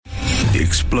The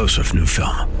explosive new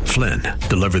film, Flynn,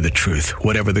 deliver the truth,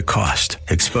 whatever the cost,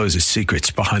 exposes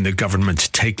secrets behind the government's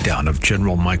takedown of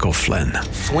General Michael Flynn.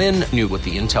 Flynn knew what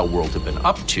the intel world had been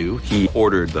up to. He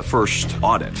ordered the first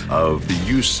audit of the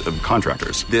use of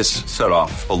contractors. This set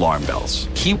off alarm bells.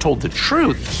 He told the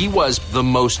truth. He was the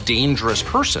most dangerous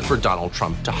person for Donald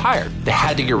Trump to hire. They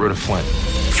had to get rid of Flynn.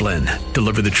 Flynn,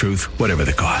 deliver the truth, whatever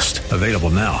the cost. Available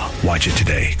now. Watch it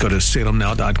today. Go to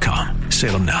salemnow.com.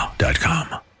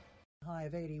 salemnow.com. High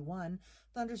of 81.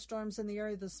 Thunderstorms in the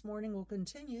area this morning will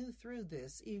continue through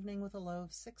this evening with a low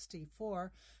of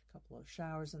 64. A couple of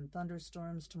showers and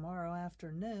thunderstorms tomorrow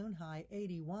afternoon, high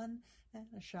 81, and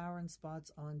a shower in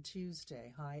spots on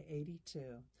Tuesday, high 82.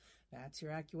 That's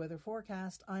your AccuWeather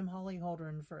forecast. I'm Holly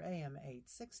Holdren for AM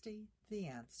 860, The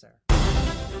Answer.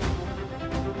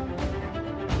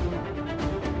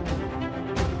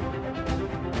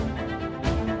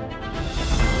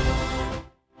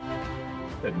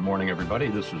 Good morning, everybody.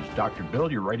 This is Dr.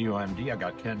 Bill, your radio MD. I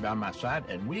got Ken by my side,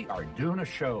 and we are doing a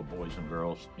show, boys and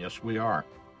girls. Yes, we are.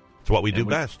 It's what we do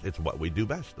best. It's what we do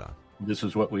best, Doc. This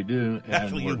is what we do. And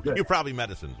actually, you probably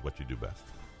medicine is what you do best.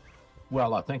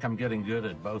 Well, I think I'm getting good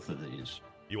at both of these.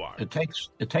 You are. It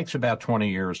takes about 20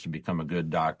 years to become a good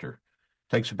doctor.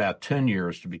 It takes about 10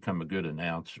 years to become a good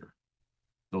announcer.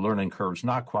 The learning curve's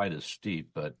not quite as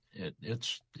steep, but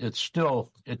it's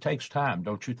still, it takes time,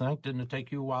 don't you think? Didn't it take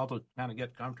you a while to kind of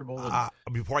get comfortable?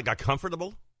 Before I got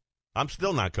comfortable? I'm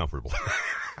still not comfortable.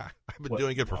 I've been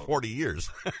doing it for 40 years.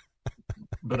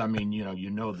 But I mean, you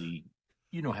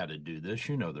know how to do this.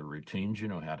 You know the routines. You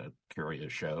know how to carry a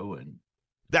show and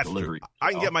that's deliver. True.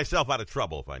 I can get myself out of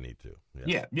trouble if I need to.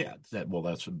 Yeah.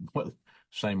 That's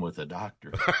same with the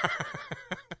doctor.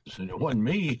 So it wasn't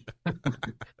me.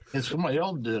 And somebody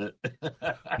else did it.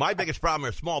 My biggest problem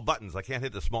are small buttons. I can't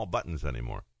hit the small buttons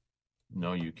anymore.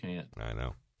 No, you can't. I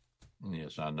know.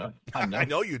 Yes, I know. I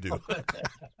know you do.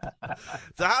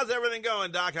 So how's everything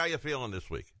going, Doc? How you feeling this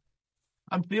week?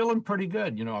 I'm feeling pretty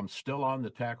good. You know, I'm still on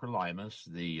the tacrolimus,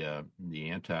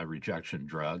 the anti-rejection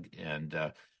drug, and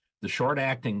the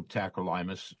short-acting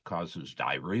tacrolimus causes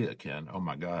diarrhea, Ken. Oh,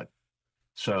 my God.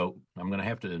 So I'm going to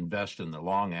have to invest in the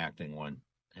long-acting one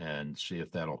and see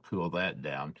if that'll cool that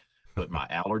down. But my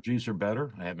allergies are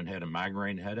better. I haven't had a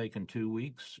migraine headache in 2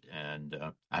 weeks, and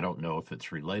I don't know if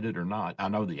it's related or not. I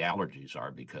know the allergies are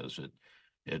because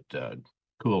it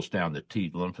cools down the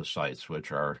T lymphocytes,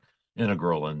 which are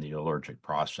integral in the allergic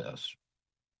process.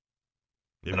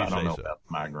 But I don't know about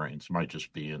migraines. It might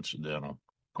just be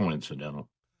coincidental.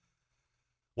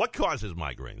 What causes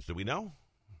migraines? Do we know?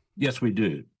 Yes, we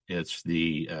do. It's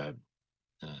the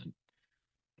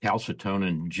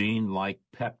calcitonin gene-like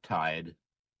peptide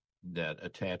that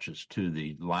attaches to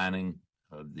the lining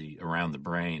of around the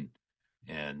brain,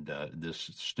 and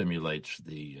this stimulates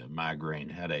the migraine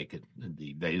headache,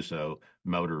 the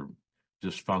vasomotor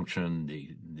dysfunction.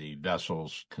 The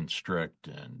vessels constrict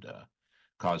and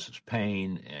causes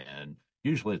pain, and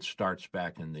usually it starts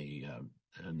back in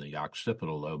the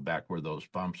occipital lobe, back where those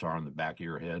bumps are on the back of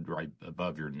your head, right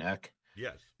above your neck.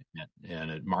 Yes.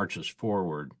 And it marches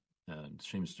forward and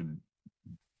seems to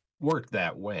work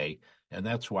that way. And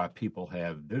that's why people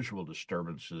have visual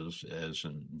disturbances as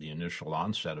in the initial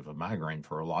onset of a migraine.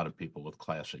 For a lot of people with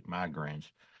classic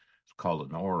migraines, it's called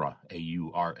an aura,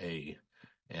 A-U-R-A.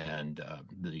 And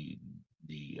the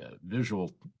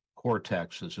visual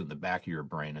cortex is in the back of your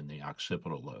brain in the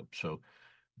occipital lobe. So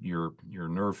your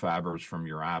nerve fibers from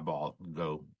your eyeball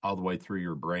go all the way through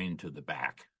your brain to the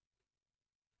back.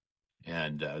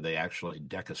 And they actually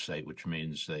decussate, which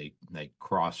means they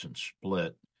cross and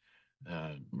split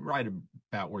right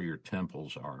about where your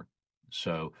temples are.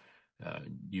 So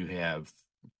we have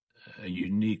a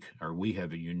unique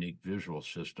visual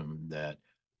system that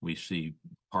we see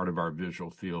part of our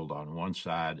visual field on one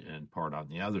side and part on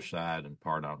the other side and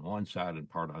part on one side and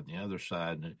part on the other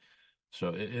side. And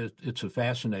so it's a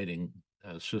fascinating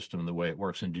system, the way it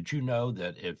works. And did you know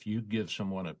that if you give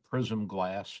someone a prism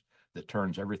glass that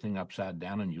turns everything upside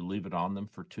down and you leave it on them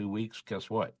for 2 weeks, guess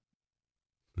what?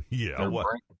 Yeah,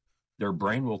 their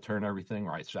brain will turn everything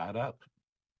right side up.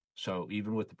 So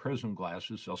even with the prism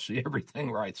glasses, they'll see everything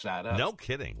right side up. No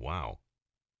kidding. Wow.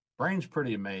 Brain's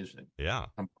pretty amazing. Yeah.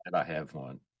 I'm glad I have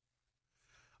one.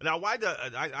 Now, why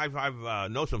I've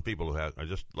know some people who are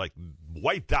just like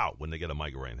wiped out when they get a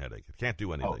migraine headache. Can't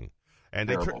do anything. And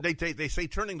they say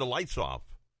turning the lights off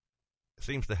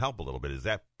seems to help a little bit. Is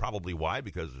that probably why?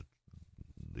 Because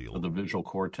the visual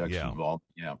cortex involved.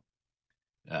 Yeah.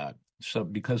 So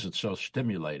because it's so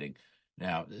stimulating.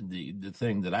 Now, the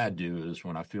thing that I do is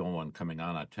when I feel one coming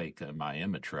on, I take my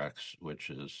Imitrex, which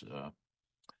is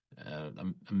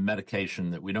a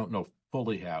medication that we don't know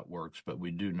fully how it works, but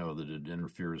we do know that it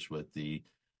interferes with the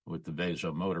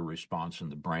vasomotor response in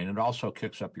the brain. It also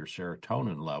kicks up your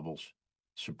serotonin levels,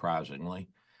 surprisingly,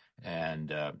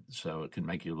 and so it can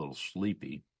make you a little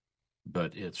sleepy,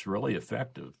 but it's really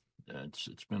effective.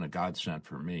 It's been a godsend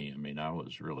for me. I mean, I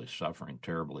was really suffering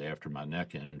terribly after my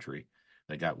neck injury.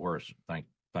 They got worse. Thank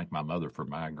my mother for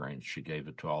migraines. She gave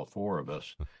it to all four of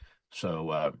us.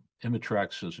 So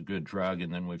Imitrex is a good drug,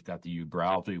 and then we've got the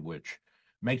Ubrelvy, which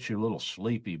makes you a little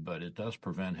sleepy, but it does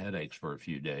prevent headaches for a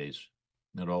few days.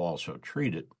 It'll also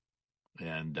treat it.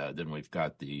 And then we've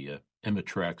got the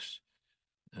Imitrex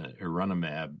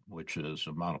Ianalumab, which is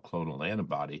a monoclonal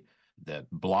antibody that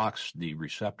blocks the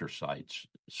receptor sites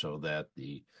so that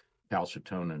the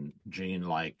calcitonin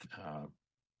gene-like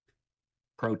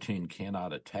protein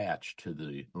cannot attach to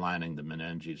the lining the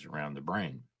meninges around the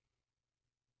brain.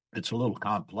 It's a little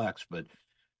complex, but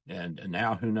and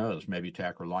now who knows? Maybe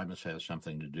tacrolimus has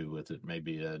something to do with it.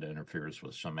 Maybe it interferes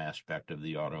with some aspect of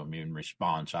the autoimmune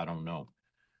response. I don't know.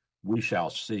 We shall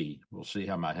see. We'll see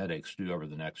how my headaches do over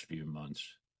the next few months.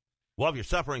 Well, if you're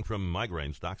suffering from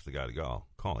migraines, Doc's the guy to go.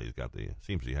 Call. He's got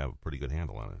seems to have a pretty good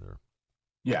handle on it there.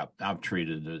 Yeah, I've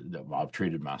treated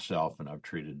myself, and I've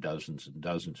treated dozens and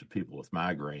dozens of people with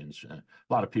migraines. A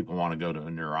lot of people want to go to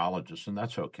a neurologist, and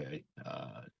that's okay.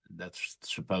 That's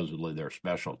supposedly their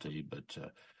specialty, but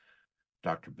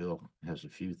Dr. Bill has a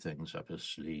few things up his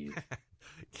sleeve.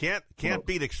 Can't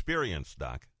beat experience,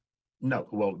 Doc. No,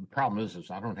 well, the problem is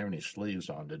I don't have any sleeves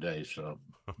on today, so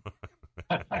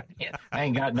I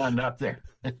ain't got nothing up there.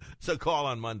 So call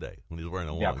on Monday when he's wearing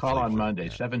a long. Yeah, call on Monday,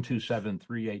 yeah.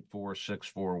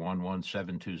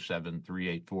 727-384-6411,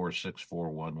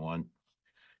 727-384-6411.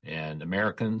 And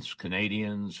Americans,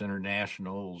 Canadians,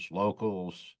 internationals,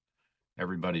 locals,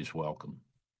 everybody's welcome.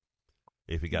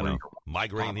 If you got a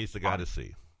migraine, he's the guy to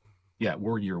see. Yeah,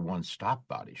 we're your one-stop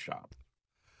body shop.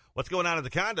 What's going on at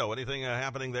the condo? Anything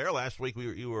happening there? Last week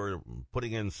you were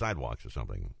putting in sidewalks or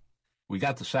something. We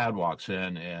got the sidewalks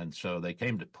in, and so they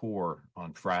came to pour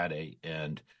on Friday,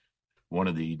 and one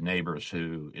of the neighbors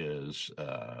who is,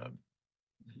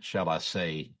 shall I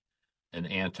say, an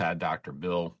anti-Dr.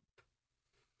 Bill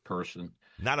person.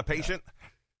 Not a patient?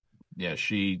 Yeah,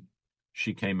 she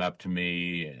came up to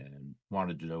me and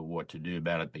wanted to know what to do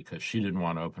about it because she didn't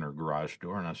want to open her garage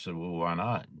door. And I said, well, why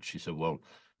not? And she said, well,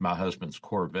 my husband's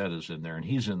Corvette is in there, and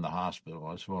he's in the hospital.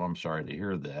 I said, well, I'm sorry to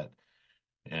hear that.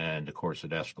 And, of course, it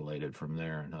escalated from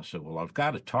there. And I said, well, I've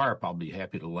got a tarp I'll be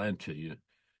happy to lend to you.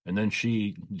 And then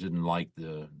she didn't like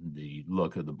the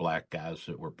look of the black guys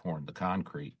that were pouring the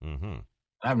concrete. Mm-hmm.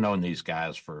 I've known these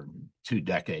guys for 2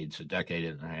 decades, a decade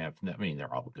and a half. I mean,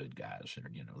 they're all good guys. And,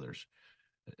 there's,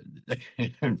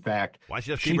 in fact. Why don't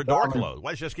you just keep her door closed?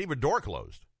 Why don't you just keep her door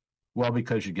closed? Well,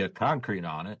 because you get concrete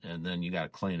on it, and then you got to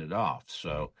clean it off.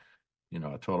 So, I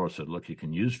told her, I said, look, you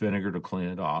can use vinegar to clean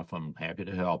it off. I'm happy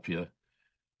to help you.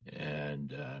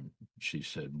 And she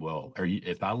said, well,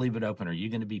 if I leave it open, are you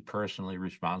going to be personally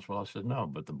responsible? I said, no,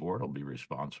 but the board will be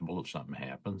responsible if something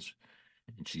happens.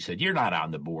 And she said, you're not on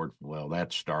the board. Well,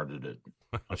 that started it.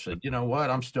 I said, you know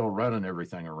what? I'm still running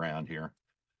everything around here.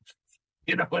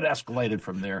 It escalated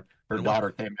from there. Her daughter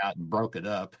came out and broke it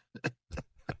up.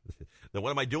 Then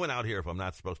what am I doing out here if I'm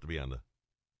not supposed to be on the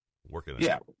working?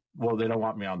 Yeah. Well, they don't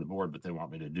want me on the board, but they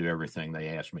want me to do everything. They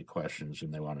ask me questions,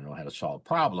 and they want to know how to solve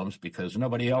problems because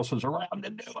nobody else is around to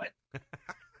do it.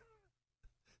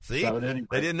 See? So anyway,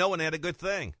 they didn't know when they had a good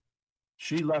thing.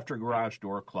 She left her garage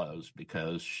door closed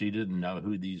because she didn't know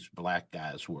who these black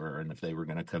guys were and if they were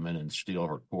going to come in and steal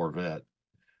her Corvette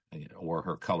or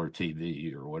her color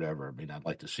TV or whatever. I mean, I'd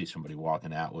like to see somebody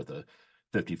walking out with a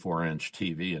 54-inch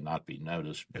TV and not be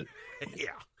noticed. But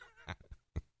yeah.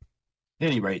 At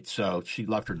any rate, so she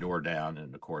left her door down,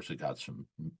 and of course it got some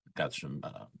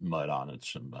mud on it,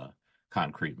 some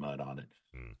concrete mud on it.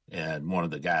 Mm. And one of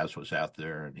the guys was out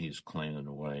there, and he's cleaning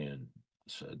away, and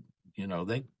said,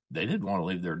 they didn't want to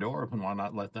leave their door open. Why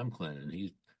not let them clean it?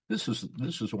 And this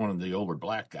is one of the older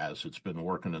black guys that's been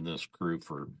working in this crew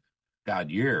for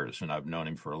years, and I've known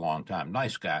him for a long time.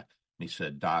 Nice guy. And he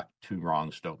said, Doc, 2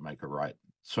 wrongs don't make a right.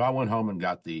 So I went home and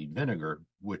got the vinegar,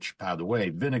 which, by the way,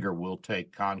 vinegar will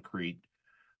take concrete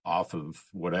off of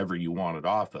whatever you want it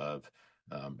off of,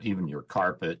 even your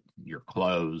carpet, your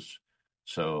clothes.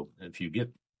 So if you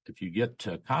get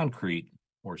concrete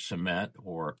or cement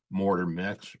or mortar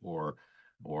mix or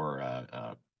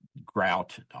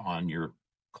grout on your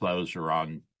clothes or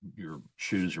on your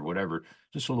shoes or whatever,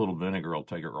 just a little vinegar will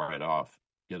take it right off.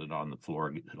 Get it on the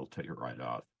floor, it'll take it right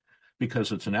off.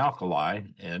 Because it's an alkali,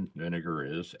 and vinegar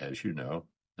is, as you know,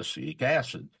 acetic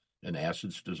acid, and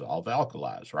acids dissolve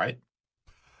alkalis, right?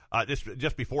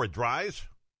 Just before it dries?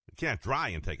 You can't dry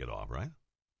and take it off, right?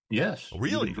 Yes. Oh,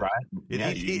 really? Dry.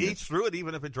 It eats through it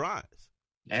even if it dries.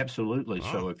 Absolutely.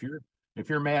 Oh. So if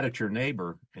you're mad at your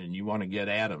neighbor and you want to get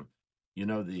at him, you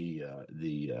know the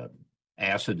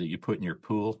acid that you put in your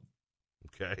pool?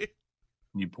 Okay.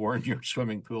 You pour in your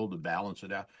swimming pool to balance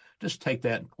it out. Just take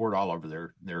that and pour it all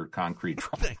over their concrete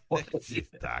driveway.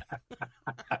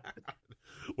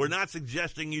 We're not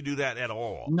suggesting you do that at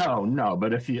all. No.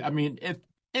 But if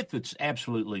it's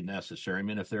absolutely necessary, I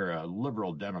mean, if they're a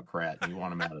liberal Democrat and you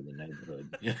want them out of the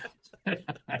neighborhood.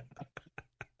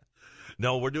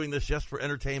 No, we're doing this just for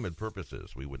entertainment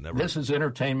purposes. We would never. This is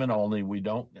entertainment only. We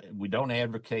don't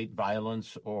advocate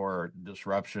violence or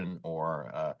disruption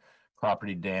or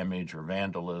property damage or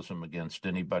vandalism against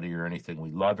anybody or anything. We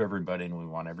love everybody and we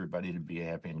want everybody to be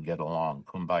happy and get along.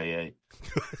 Kumbaya.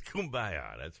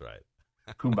 Kumbaya, that's right.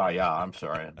 Kumbaya, I'm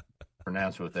sorry. I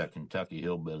pronounce it with that Kentucky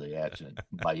hillbilly accent.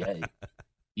 Kumbaya.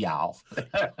 Y'all.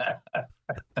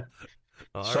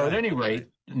 So at any rate,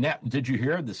 now, did you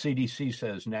hear the CDC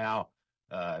says now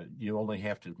you only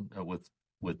have to,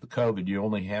 with the COVID, you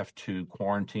only have to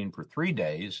quarantine for 3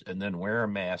 days and then wear a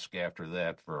mask after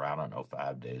that for,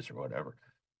 5 days or whatever.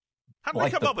 How did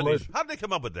they come up with these? How did they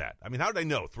come up with that? I mean, how do they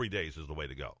know 3 days is the way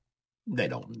to go? They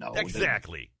don't know.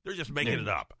 Exactly. They're just making it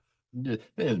up. They're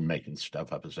making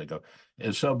stuff up as they go.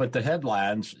 And so, but the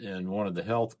headlines in one of the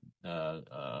health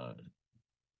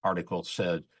articles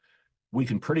said, we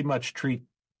can pretty much treat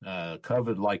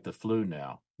COVID like the flu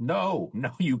now. No,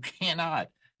 you cannot.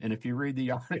 And if you read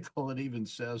the article, it even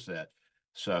says that.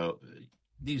 So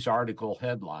these article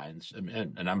headlines,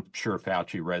 and I'm sure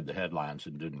Fauci read the headlines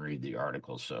and didn't read the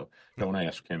article, so don't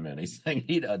ask him anything.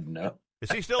 He doesn't know.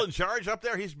 Is he still in charge up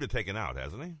there? He's been taken out,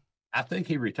 hasn't he? I think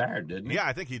he retired, didn't he? Yeah,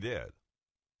 I think he did.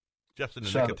 Just in the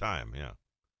nick of time, yeah.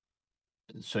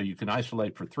 So you can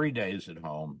isolate for 3 days at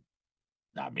home.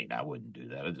 I mean, I wouldn't do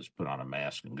that. I'd just put on a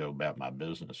mask and go about my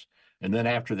business. And then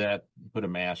after that, put a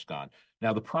mask on.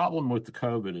 Now, the problem with the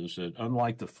COVID is that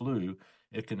unlike the flu,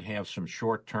 it can have some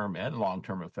short-term and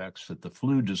long-term effects that the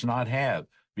flu does not have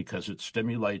because it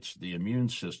stimulates the immune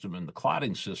system and the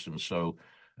clotting system so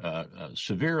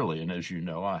severely. And as you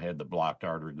know, I had the blocked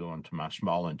artery going to my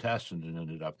small intestine and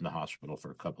ended up in the hospital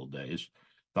for a couple of days.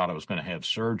 Thought I was going to have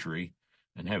surgery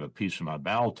and have a piece of my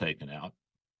bowel taken out,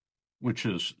 which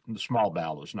is, the small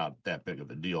bowel is not that big of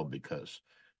a deal because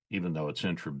even though it's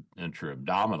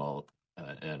intra-abdominal,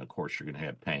 and of course you're going to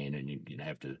have pain and you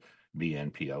have to be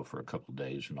NPO for a couple of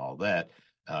days and all that,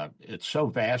 it's so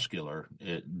vascular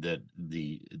that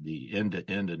the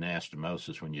end-to-end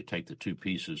anastomosis, when you take the two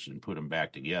pieces and put them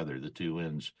back together, the two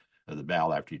ends of the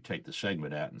bowel after you take the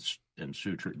segment out and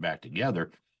suture it back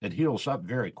together, it heals up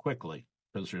very quickly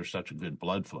because there's such a good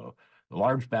blood flow. The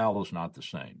large bowel is not the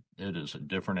same. It is a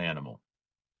different animal,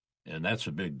 and that's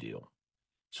a big deal.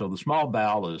 So the small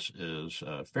bowel is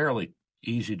fairly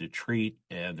easy to treat,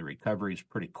 and the recovery is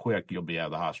pretty quick. You'll be out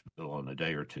of the hospital in a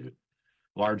day or two.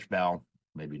 Large bowel,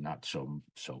 maybe not so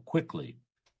quickly.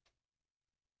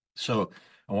 So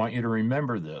I want you to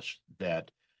remember this,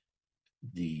 that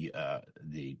the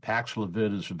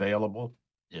Paxlovid is available.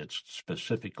 It's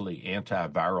specifically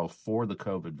antiviral for the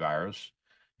COVID virus,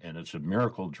 and it's a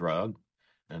miracle drug.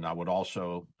 And I would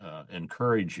also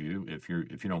encourage you, if you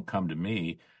don't come to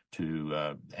me,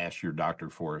 to ask your doctor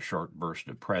for a short burst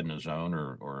of prednisone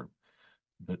or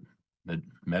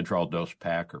Medrol dose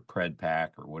pack or Pred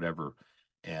pack or whatever,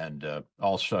 and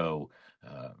also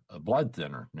a blood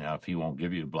thinner. Now, if he won't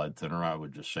give you a blood thinner, I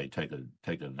would just say take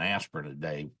an aspirin a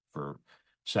day for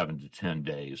 7 to 10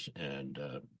 days, and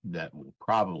that will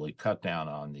probably cut down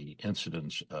on the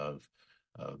incidence of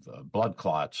blood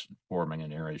clots forming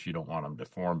in areas you don't want them to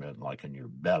form in, like in your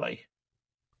belly.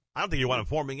 I don't think you want them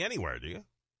forming anywhere, do you?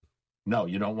 No,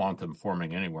 you don't want them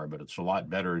forming anywhere, but it's a lot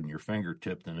better in your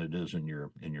fingertip than it is in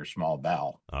your small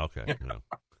bowel. Okay. Yeah.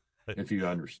 If you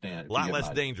understand. A lot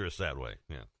less dangerous that way.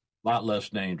 Yeah. A lot less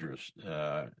dangerous.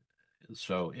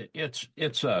 So it's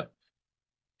a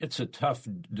tough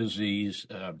disease,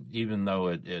 even though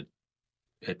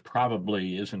it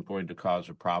probably isn't going to cause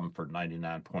a problem for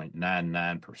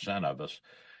 99.99% of us.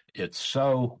 It's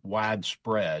so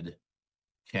widespread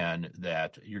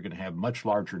that you're going to have much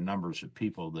larger numbers of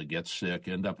people that get sick,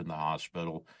 end up in the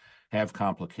hospital, have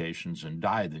complications, and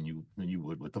die than you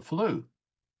would with the flu.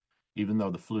 Even though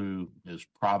the flu is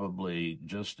probably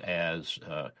just as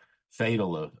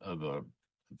fatal of a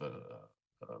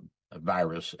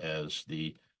virus as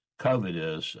the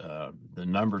COVID is, the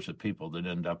numbers of people that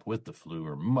end up with the flu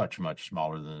are much, much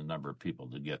smaller than the number of people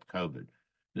that get COVID.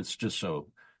 It's just so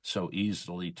so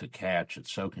easily to catch.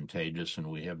 It's so contagious, and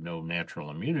we have no natural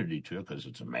immunity to it because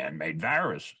it's a man-made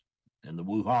virus in the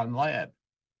Wuhan lab.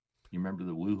 You remember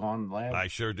the Wuhan lab? I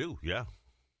sure do, yeah.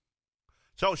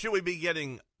 So should we be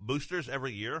getting boosters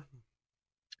every year?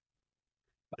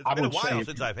 It's been a while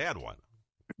since I've had one.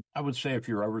 I would say if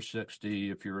you're over 60,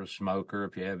 if you're a smoker,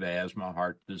 if you have asthma,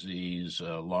 heart disease,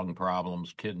 lung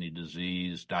problems, kidney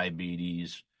disease,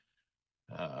 diabetes,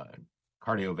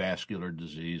 cardiovascular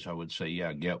disease, I would say,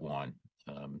 yeah, get one.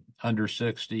 Under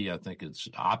 60, I think it's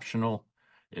optional.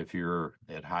 If you're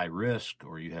at high risk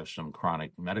or you have some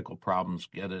chronic medical problems,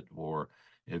 get it. Or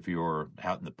if you're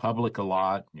out in the public a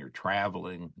lot and you're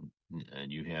traveling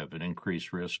and you have an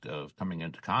increased risk of coming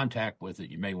into contact with it,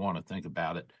 you may want to think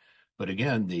about it. But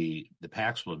again, the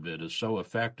Paxlovid is so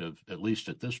effective, at least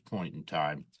at this point in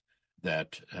time,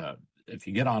 that if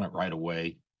you get on it right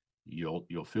away, you'll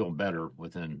feel better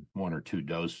within 1 or 2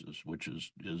 doses, which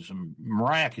is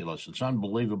miraculous. It's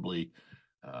unbelievably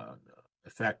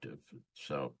effective.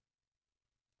 So,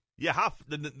 yeah, how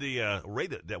the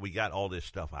rate that we got all this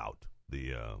stuff out,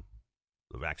 the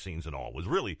vaccines and all, was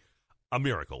really a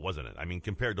miracle, wasn't it? I mean,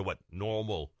 compared to what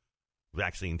normal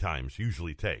vaccine times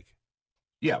usually take.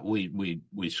 Yeah, we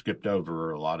skipped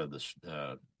over a lot of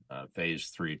the phase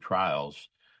 3 trials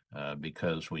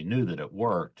because we knew that it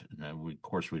worked, and of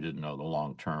course we didn't know the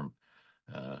long-term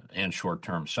and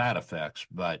short-term side effects,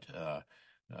 but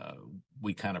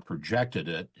we kind of projected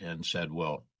it and said,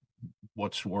 well,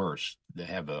 what's worse, to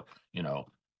have a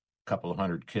couple of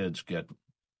hundred kids get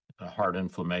heart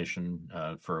inflammation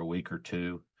for a week or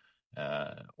two,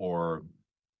 or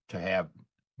to have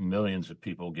millions of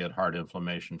people get heart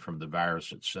inflammation from the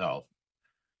virus itself.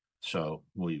 So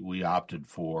we opted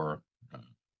for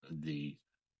the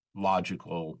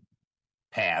logical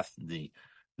path, the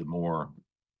more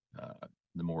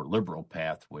liberal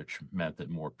path, which meant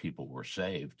that more people were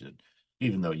saved. And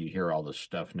even though you hear all this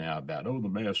stuff now about, the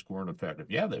masks weren't effective.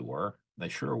 Yeah, they were. They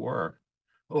sure were.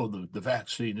 The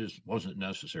vaccine wasn't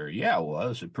necessary. Yeah, it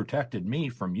was. It protected me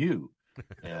from you.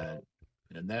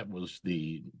 And that was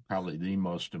probably the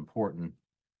most important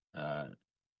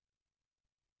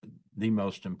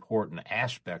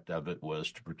aspect of it,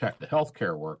 was to protect the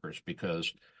healthcare workers,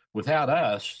 because without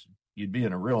us, you'd be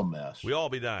in a real mess. We'd all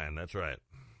be dying. That's right.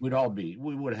 We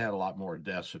would have had a lot more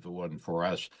deaths if it wasn't for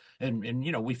us. And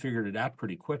we figured it out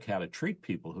pretty quick how to treat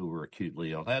people who were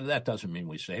acutely ill. That doesn't mean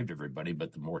we saved everybody,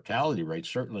 but the mortality rate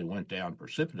certainly went down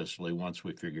precipitously once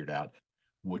we figured out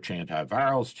which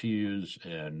antivirals to use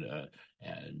and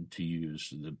to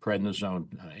use the prednisone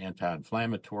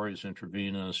anti-inflammatories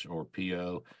intravenous or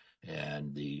PO,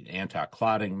 and the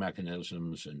anti-clotting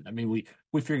mechanisms. And I mean,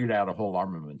 we figured out a whole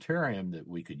armamentarium that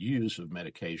we could use of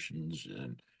medications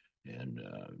and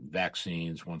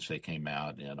vaccines once they came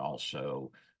out, and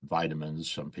also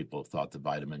vitamins. Some people thought the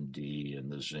vitamin D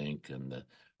and the zinc and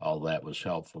all that was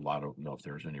helpful. I don't know if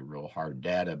there's any real hard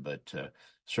data, but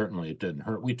certainly it didn't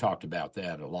hurt. We talked about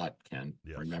that a lot, Ken.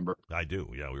 Yes, remember? I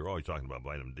do. Yeah, we were always talking about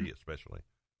vitamin D, especially.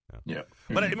 Yeah.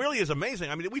 But it really is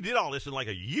amazing. I mean, we did all this in like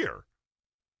a year.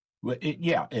 Well,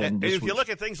 yeah. And if you look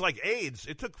at things like AIDS,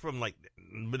 it took from like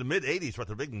the mid-'80s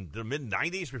to the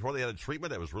mid-'90s before they had a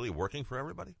treatment that was really working for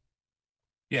everybody.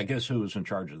 Yeah, guess who was in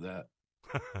charge of that?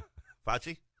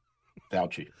 Fauci?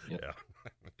 Fauci, yeah.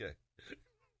 Okay.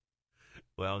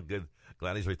 Well, good.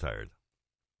 Glad he's retired.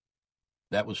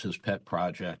 That was his pet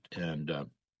project, and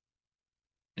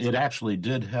it actually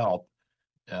did help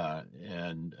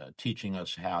in teaching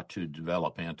us how to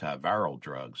develop antiviral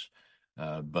drugs.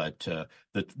 But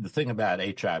the thing about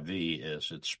HIV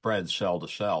is it spreads cell to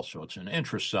cell, so it's an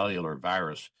intracellular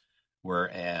virus,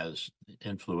 whereas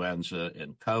influenza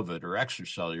and COVID are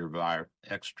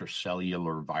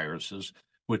extracellular viruses,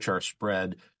 which are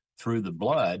spread through the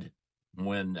blood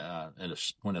when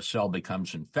a cell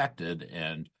becomes infected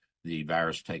and the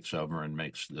virus takes over and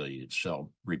makes the cell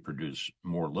reproduce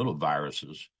more little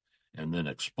viruses and then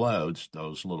explodes.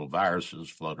 Those little viruses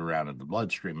float around in the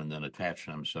bloodstream and then attach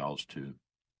themselves to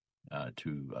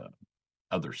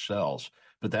other cells.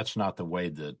 But that's not the way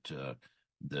that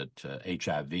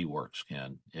HIV works,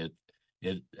 Ken.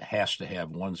 It has to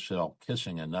have one cell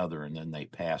kissing another, and then they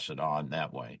pass it on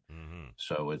that way. Mm-hmm.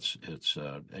 So it's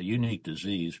a unique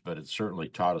disease, but it certainly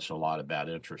taught us a lot about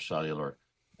intracellular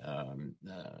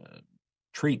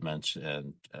treatments,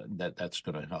 and that's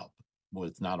going to help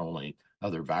with not only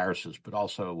other viruses, but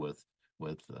also with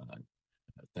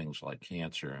things like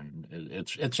cancer, and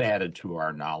it's added to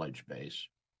our knowledge base.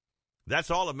 That's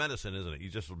all of medicine, isn't it? You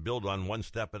just build on one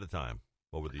step at a time.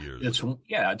 over the years.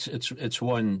 It's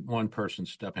one person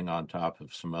stepping on top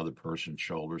of some other person's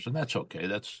shoulders, and that's okay.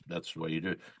 That's the way you do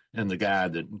it. And the guy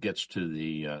that gets to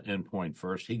the end point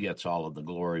first, he gets all of the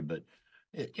glory, but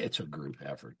it's a group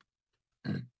effort.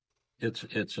 It's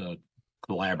a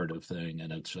collaborative thing,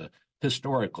 and it's a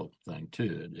historical thing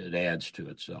too. It adds to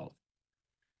itself.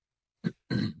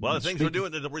 Well, the things we're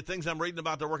doing, the things I'm reading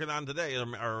about they're working on today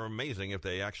are amazing if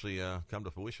they actually come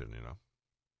to fruition,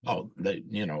 Oh, a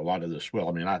lot of this will.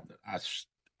 I mean,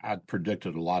 I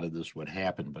predicted a lot of this would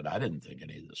happen, but I didn't think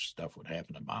any of this stuff would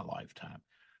happen in my lifetime.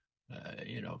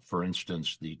 For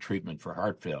instance, the treatment for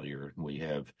heart failure, we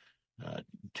have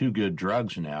two good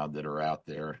drugs now that are out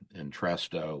there,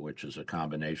 Entresto, which is a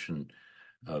combination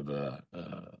of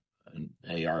an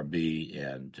ARB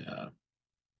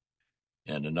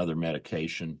and another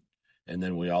medication. And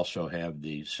then we also have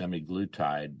the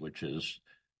semaglutide, which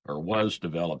was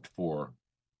developed for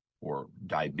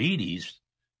diabetes,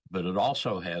 but it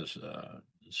also has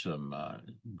some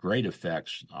great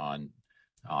effects on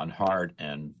heart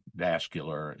and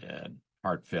vascular and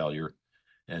heart failure.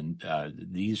 And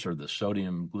these are the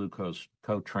sodium glucose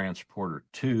cotransporter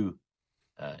 2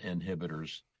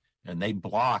 inhibitors, and they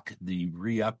block the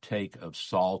reuptake of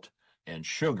salt and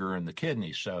sugar in the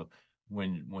kidneys. So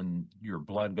when your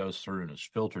blood goes through and is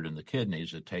filtered in the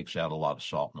kidneys, it takes out a lot of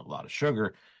salt and a lot of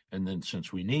sugar. And then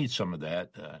since we need some of that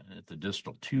at the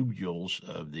distal tubules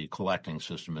of the collecting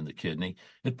system in the kidney,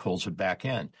 it pulls it back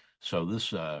in. So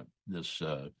this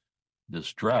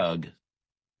drug,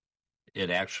 it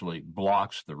actually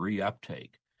blocks the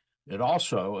reuptake. It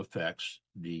also affects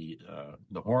the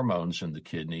hormones in the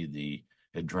kidney, the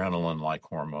adrenaline-like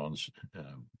hormones.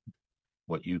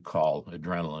 What you call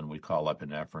adrenaline, we call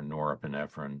epinephrine,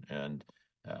 norepinephrine, and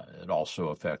it also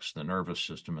affects the nervous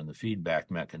system and the feedback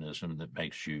mechanism that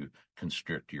makes you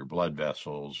constrict your blood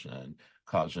vessels and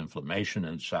cause inflammation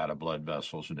inside of blood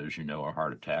vessels. And as you know, a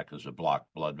heart attack is a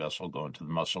blocked blood vessel going to the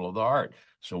muscle of the heart.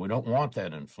 So we don't want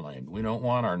that inflamed. We don't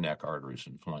want our neck arteries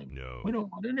inflamed. No. We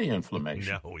don't want any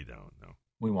inflammation. No, we don't. No.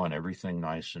 We want everything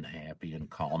nice and happy and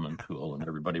calm and cool and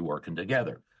everybody working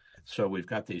together. So we've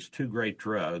got these two great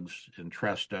drugs,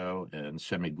 Entresto and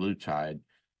semaglutide,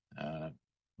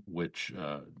 which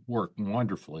work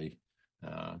wonderfully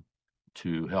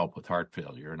to help with heart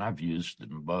failure, and I've used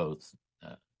them both.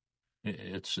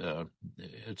 It's a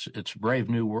brave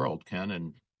new world, Ken,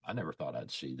 and I never thought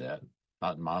I'd see that,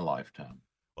 not in my lifetime.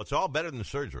 Well, it's all better than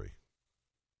surgery.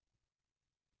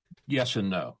 Yes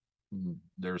and no.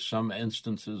 There's some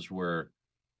instances where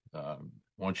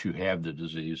once you have the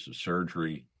disease, the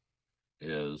surgery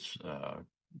is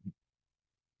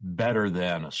better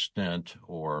than a stent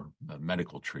or a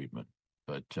medical treatment.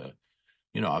 But,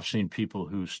 I've seen people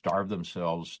who starve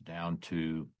themselves down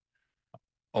to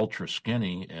ultra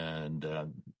skinny, and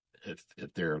if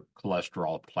their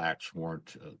cholesterol plaques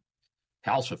weren't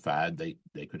calcified,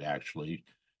 they could actually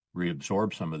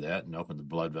reabsorb some of that and open the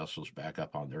blood vessels back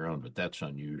up on their own. But that's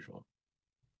unusual.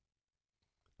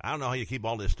 I don't know how you keep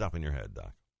all this stuff in your head,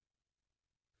 Doc.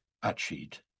 I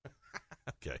cheat.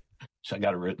 Okay. So I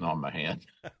got it written on my hand.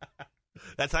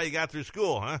 That's how you got through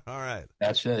school, huh? All right.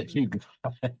 That's it.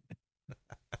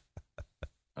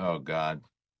 Oh, God.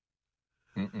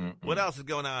 What else is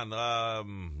going on?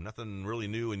 Nothing really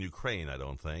new in Ukraine, I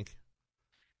don't think.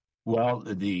 Well,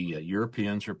 the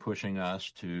Europeans are pushing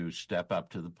us to step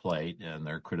up to the plate, and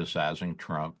they're criticizing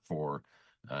Trump for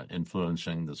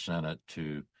influencing the Senate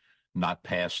to not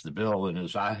pass the bill. And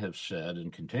as I have said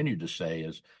and continue to say,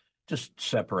 is just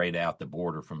separate out the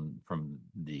border from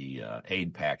the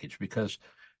aid package, because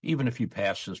even if you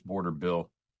pass this border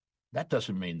bill, that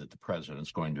doesn't mean that the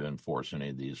president's going to enforce any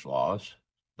of these laws.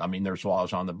 I mean, there's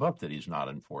laws on the book that he's not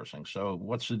enforcing. So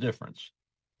what's the difference?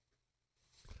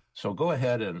 So go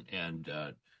ahead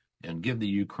and give the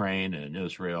Ukraine and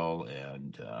Israel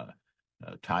and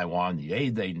Taiwan the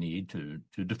aid they need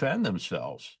to defend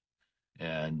themselves.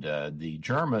 And the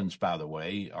Germans, by the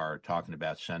way, are talking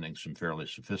about sending some fairly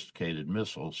sophisticated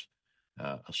missiles,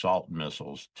 assault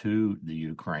missiles, to the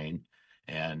Ukraine.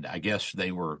 And I guess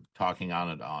they were talking on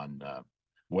it on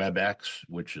WebEx,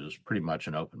 which is pretty much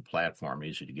an open platform,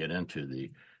 easy to get into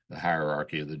the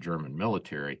hierarchy of the German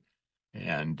military.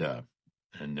 And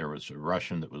there was a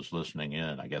Russian that was listening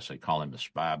in. I guess they call him a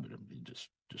spy, but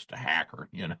just a hacker,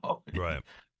 Right.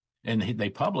 And they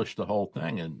published the whole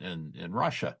thing in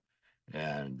Russia.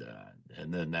 And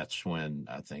then that's when,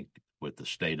 I think, with the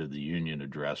State of the Union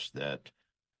address that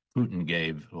Putin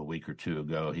gave a week or two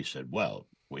ago, he said, well,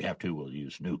 we'll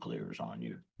use nuclears on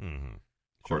you. Mm-hmm.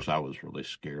 Of course, I was really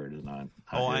scared. And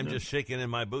I'm just shaking in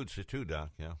my boots too, Doc,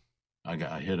 yeah.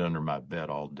 I hid under my bed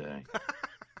all day.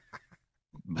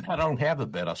 But I don't have a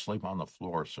bed. I sleep on the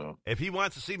floor. So if he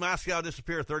wants to see Moscow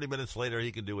disappear 30 minutes later,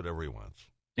 he can do whatever he wants.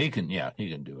 He can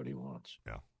do what he wants.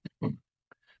 Yeah.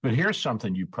 But here's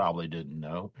something you probably didn't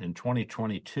know. In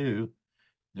 2022,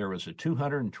 there was a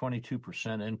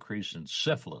 222% increase in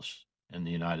syphilis in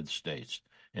the United States,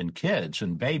 in kids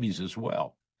and babies as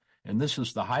well. And this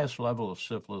is the highest level of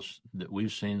syphilis that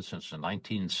we've seen since the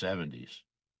 1970s.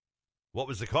 What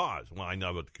was the cause? Well, I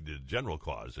know what the general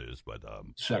cause is, but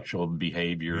sexual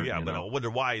behavior. Yeah, but I wonder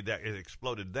why it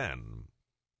exploded then.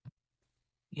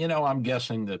 I'm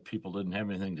guessing that people didn't have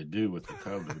anything to do with the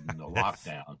COVID and the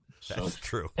lockdown. That's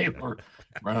true. They were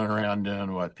running around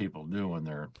doing what people do when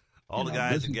they're all the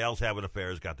guys and gals having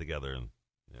affairs got together and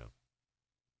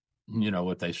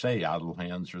what they say, idle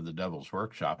hands are the devil's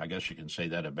workshop. I guess you can say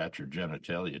that about your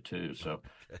genitalia too. So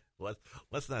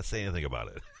let's not say anything about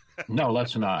it. No,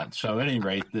 let's not. So at any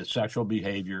rate, the sexual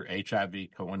behavior,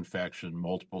 HIV co-infection,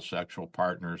 multiple sexual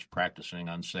partners, practicing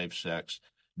unsafe sex,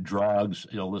 drugs,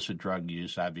 illicit drug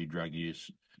use, IV drug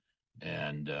use,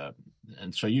 and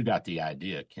so you got the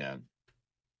idea, Ken.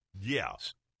 Yeah.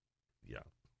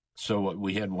 So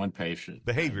we had one patient.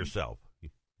 Behave yourself.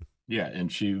 Yeah,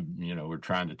 and she, we're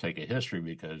trying to take a history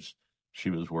because she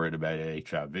was worried about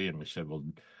HIV, and we said, well,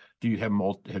 do you have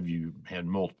you had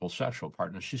multiple sexual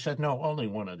partners? She said, no, only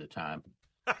one at a time.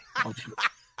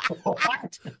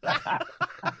 What?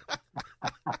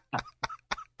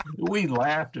 We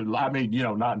laughed, and not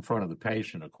in front of the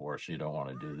patient, of course. You don't want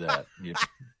to do that.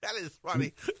 That is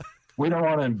funny. We don't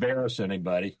want to embarrass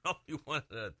anybody. Only one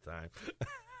at a time.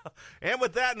 And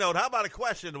with that note, how about a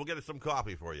question? We'll get some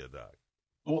coffee for you, Doug.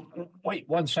 Well, wait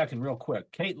 1 second real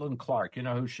quick. Caitlin Clark, you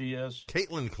know who she is?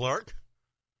 Caitlin Clark?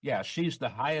 Yeah, she's the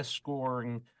highest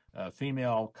scoring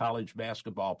female college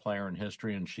basketball player in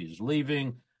history, and she's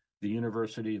leaving the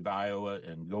University of Iowa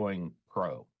and going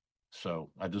pro. So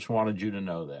I just wanted you to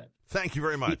know that. Thank you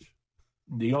very much.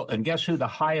 And guess who the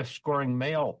highest scoring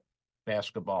male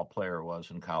basketball player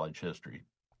was in college history?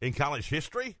 In college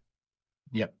history?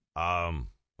 Yep. I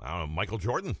don't know, Michael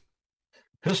Jordan?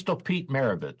 Pistol Pete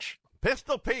Maravich.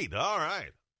 Pistol Pete, all right.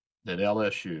 At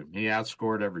LSU. He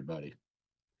outscored everybody.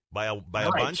 By a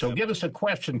right, bunch? So give us a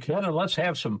question, Ken, and let's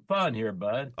have some fun here,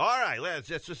 bud. All right,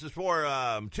 this is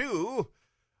for two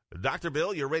Dr.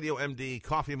 Bill, your Radio MD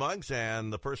coffee mugs,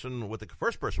 and the first person with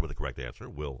the correct answer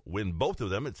will win both of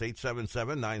them. It's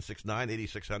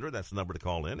 877-969-8600. That's the number to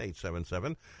call in,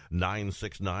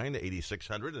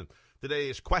 877-969-8600. And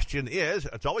today's question is,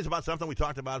 it's always about something we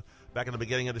talked about back in the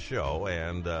beginning of the show,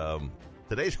 and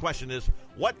today's question is,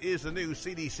 what is the new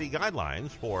CDC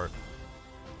guidelines for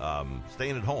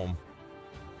staying at home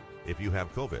if you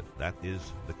have COVID? That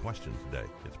is the question today.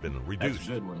 It's been reduced. That's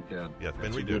a good one, Ken. Yeah, it's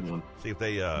been reduced. A good one. See if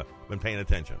they've been paying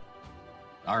attention.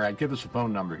 All right, give us a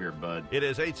phone number here, bud. It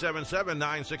is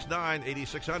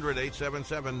 877-969-8600,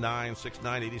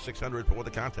 877-969-8600 for the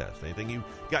contest. Anything you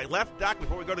got left, Doc,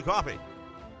 before we go to coffee?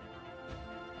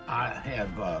 I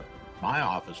have my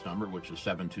office number, which is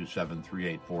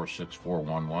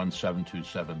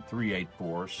 727-384-6411,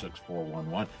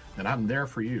 727-384-6411, and I'm there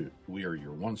for you. We are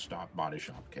your one-stop body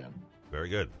shop, Ken. Very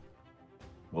good.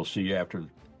 We'll see you after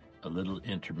a little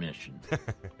intermission.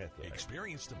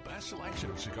 Experience the best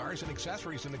selection of cigars and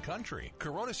accessories in the country.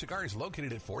 Corona Cigar is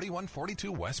located at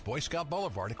 4142 West Boy Scout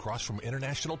Boulevard across from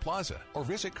International Plaza, or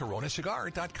visit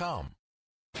coronacigar.com.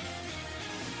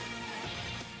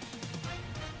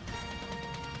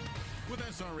 With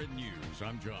SRN News,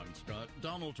 I'm John Scott.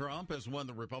 Donald Trump has won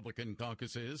the Republican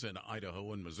caucuses in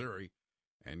Idaho and Missouri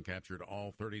and captured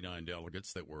all 39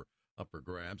 delegates that were up for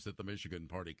grabs at the Michigan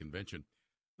Party Convention.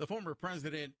 The former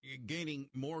president gaining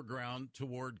more ground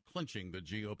toward clinching the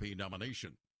GOP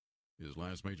nomination. His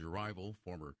last major rival,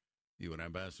 former UN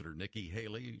Ambassador Nikki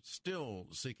Haley, still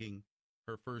seeking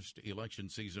her first election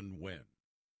season win.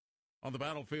 On the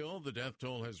battlefield, the death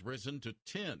toll has risen to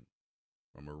 10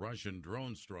 from a Russian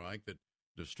drone strike that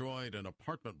destroyed an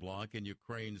apartment block in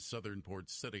Ukraine's southern port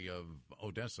city of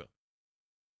Odessa.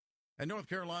 And North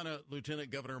Carolina Lieutenant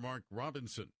Governor Mark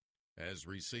Robinson has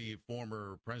received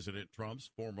former President Trump's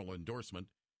formal endorsement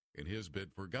in his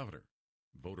bid for governor.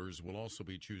 Voters will also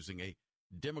be choosing a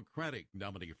Democratic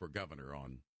nominee for governor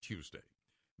on Tuesday.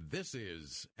 This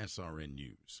is SRN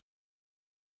News.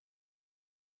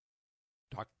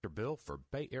 Dr. Bill for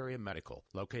Bay Area Medical,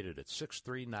 located at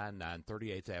 6399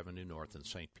 38th Avenue North in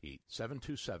St. Pete.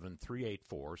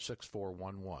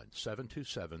 727-384-6411.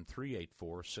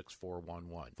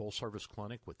 727-384-6411. Full-service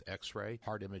clinic with X-ray,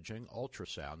 heart imaging,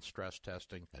 ultrasound, stress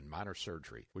testing, and minor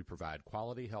surgery. We provide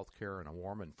quality health care in a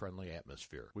warm and friendly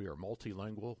atmosphere. We are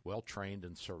multilingual, well-trained,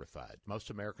 and certified. Most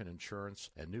American insurance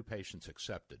and new patients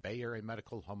accepted. Bay Area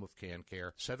Medical, home of Can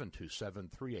Care.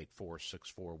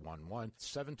 727-384-6411.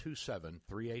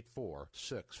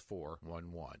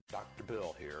 727-384-6411. Dr.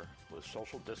 Bill here. With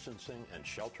social distancing and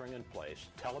sheltering in place,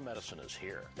 telemedicine is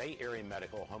here. Bay Area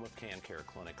Medical, home of Can Care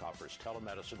Clinic offers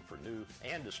telemedicine for new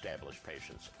and established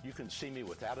patients. You can see me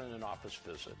without an in-office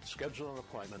visit. Schedule an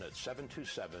appointment at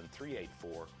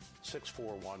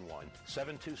 727-384-6411.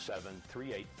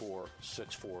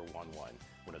 727-384-6411.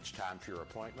 When it's time for your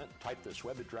appointment, type this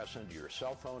web address into your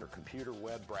cell phone or computer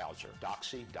web browser,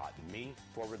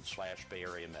 doxy.me/Bay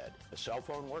Area Med. A cell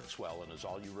phone works well and is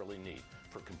all you really need.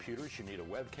 For computers, you need a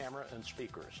web camera and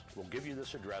speakers. We'll give you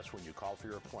this address when you call for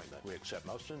your appointment. We accept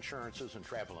most insurances and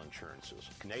travel insurances.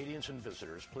 Canadians and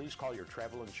visitors, please call your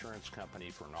travel insurance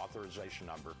company for an authorization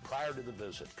number prior to the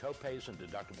visit. Co-pays and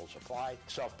deductibles apply.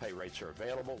 Self-pay rates are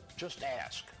available. Just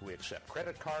ask. We accept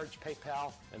credit cards,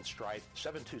 PayPal, and Stripe.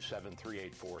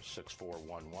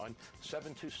 727-384-6411.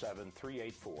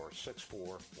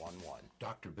 727-384-6411.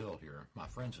 Dr. Bill here. My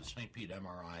friends at St. Pete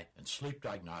MRI and Sleep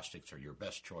Diagnostics are your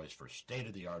best choice for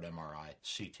state-of-the-art MRI,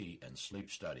 CT, and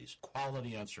sleep studies.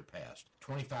 Quality unsurpassed.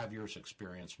 25 years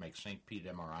experience makes St. Pete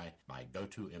MRI my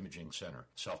go-to imaging center.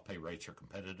 Self-pay rates are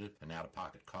competitive and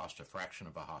out-of-pocket cost a fraction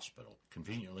of a hospital.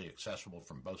 Conveniently accessible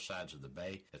from both sides of the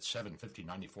bay at 750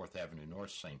 94th Avenue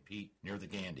North, St. Pete, near the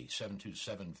Gandy.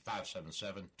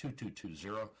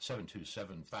 727-577-2220.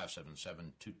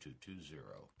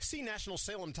 727-577-2220. See National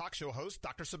Salem Talk Show host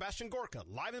Dr. Sebastian Gorka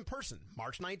live in person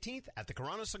March 19th at the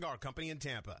Corona Cigar Company in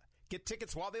Tampa. Get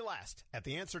tickets while they last at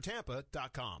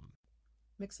theanswertampa.com.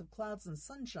 Mix of clouds and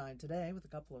sunshine today with a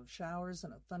couple of showers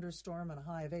and a thunderstorm and a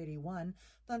high of 81.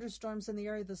 Thunderstorms in the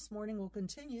area this morning will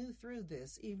continue through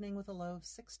this evening with a low of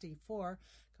 64.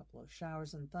 A couple of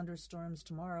showers and thunderstorms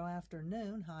tomorrow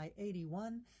afternoon, high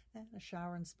 81, and a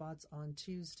shower in spots on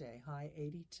Tuesday, high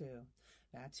 82.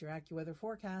 That's your AccuWeather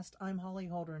forecast. I'm Holly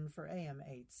Holdren for AM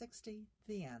 860,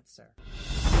 The Answer.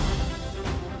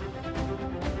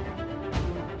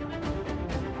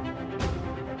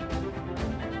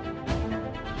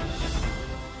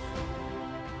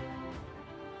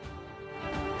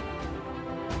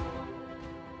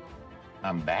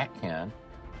 I'm back, Ken.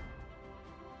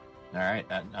 All right.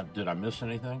 Did I miss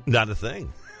anything? Not a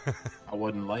thing. I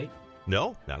wasn't late?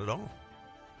 No, not at all.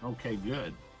 Okay,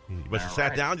 good. But you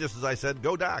sat down just as I said,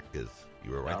 go, Doc, because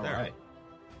you were right there. Right.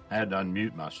 I had to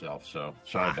unmute myself, so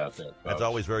sorry about that. Folks. That's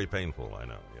always very painful, I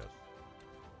know, yes.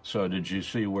 So did you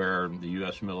see where the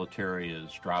U.S. military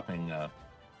is dropping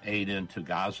aid into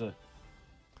Gaza?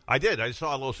 I did. I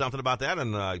saw a little something about that,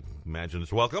 and I imagine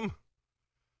it's welcome.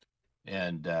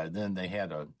 And then they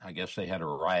had I guess they had a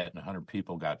riot, and 100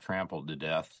 people got trampled to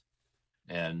death.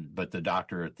 But the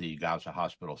doctor at the Gaza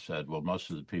hospital said, well,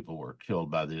 most of the people were killed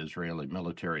by the Israeli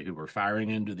military who were firing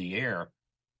into the air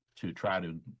to try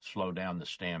to slow down the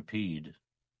stampede.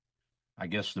 I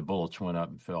guess the bullets went up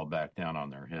and fell back down on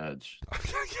their heads.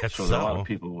 So there are a lot of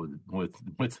people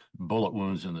with bullet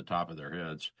wounds in the top of their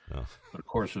heads. Oh. But of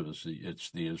course,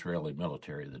 it's the Israeli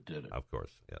military that did it. Of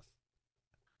course, yes.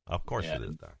 Of course it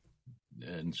is, Doc.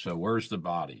 And so where's the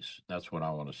bodies? That's what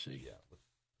I want to see. Yeah.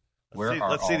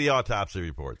 Let's see the autopsy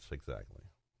reports, exactly.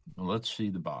 Let's see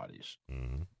the bodies.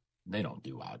 Mm-hmm. They don't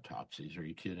do autopsies. Are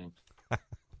you kidding?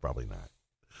 Probably not.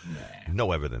 Nah.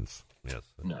 No evidence. Yes.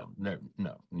 No.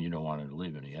 You don't want to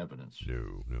leave any evidence.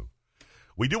 No.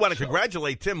 We do want to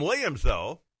congratulate Tim Williams,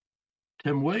 though.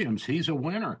 Tim Williams, he's a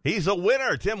winner. He's a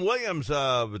winner. Tim Williams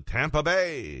of Tampa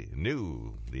Bay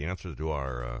knew the answer to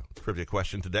our trivia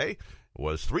question today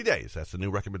was 3 days. That's the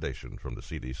new recommendation from the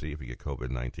CDC if you get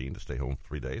COVID-19 to stay home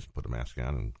 3 days, put a mask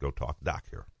on, and go talk Doc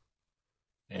here.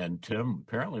 And Tim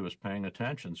apparently was paying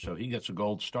attention, so he gets a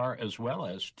gold star as well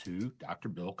as 2 Dr.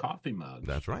 Bill coffee mugs.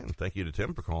 That's right, and thank you to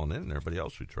Tim for calling in and everybody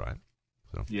else who tried.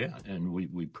 So. Yeah, and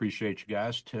we appreciate you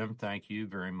guys. Tim, thank you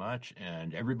very much.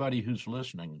 And everybody who's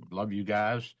listening, love you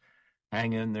guys.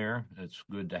 Hang in there. It's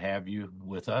good to have you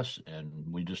with us,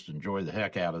 and we just enjoy the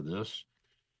heck out of this.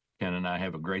 Ken and I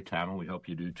have a great time, and we hope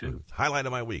you do too. It's highlight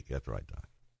of my week. That's right, Doc.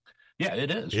 Yeah, it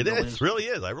is. It really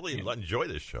is. I really enjoy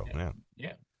this show, man.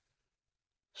 Yeah.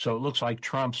 So it looks like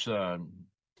Trump's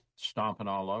stomping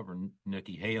all over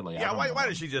Nikki Haley. Yeah, why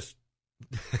does she just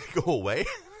go away?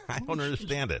 I don't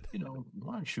understand it.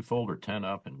 Why don't you fold her tent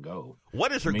up and go?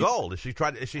 What is her goal? Does she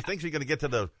think she's going to get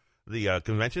to the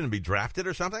convention and be drafted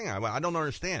or something? I don't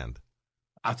understand.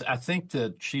 I think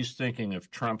that she's thinking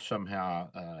if Trump somehow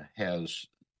has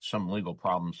some legal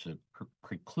problems that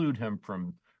preclude him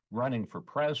from running for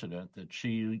president, that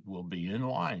she will be in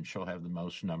line. She'll have the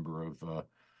most number of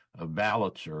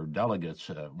ballots or delegates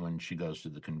when she goes to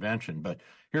the convention. But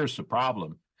here's the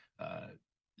problem.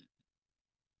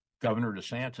 Governor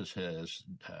DeSantis has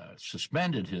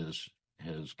suspended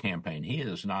his campaign. He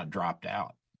has not dropped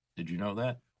out. Did you know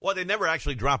that? Well, they never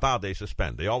actually drop out. They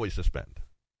suspend. They always suspend.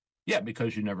 Yeah,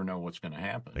 because you never know what's going to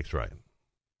happen. That's right.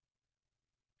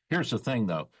 Here's the thing,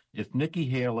 though. If Nikki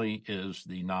Haley is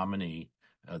the nominee,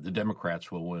 the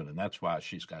Democrats will win, and that's why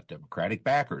she's got Democratic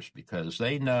backers, because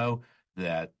they know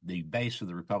that the base of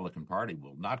the Republican Party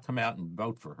will not come out and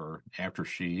vote for her after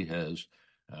she has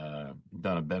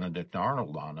done a Benedict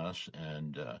Arnold on us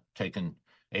and taken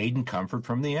aid and comfort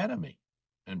from the enemy.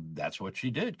 And that's what she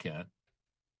did, Ken.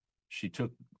 She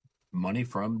took money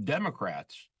from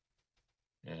Democrats,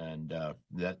 and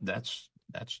that's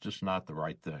just not the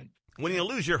right thing. When you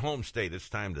lose your home state, it's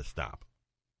time to stop.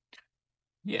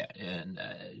 Yeah, and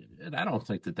I don't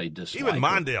think that they dislike Even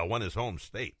Mondale won his home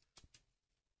state.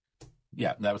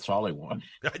 Yeah, that's all he won.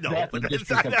 I know. That, but the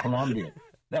District of Columbia.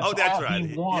 That's right.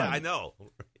 He won. Yeah, I know.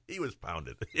 He was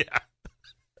pounded. Yeah.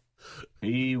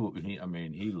 He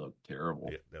looked terrible.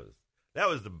 Yeah, that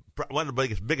was one of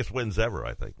the biggest wins ever,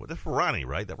 I think. Well, that's for Ronnie,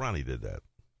 right? That Ronnie did that.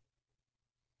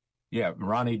 Yeah,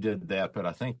 Ronnie did that, but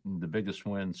I think the biggest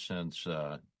win since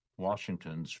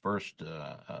Washington's first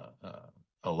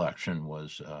election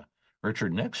was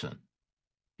Richard Nixon.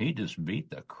 He just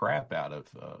beat the crap out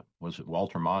of, was it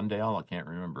Walter Mondale? I can't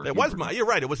remember. You're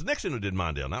right. It was Nixon who did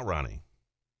Mondale, not Ronnie.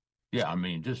 Yeah,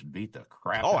 just beat the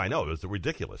crap out of I know. It was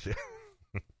ridiculous.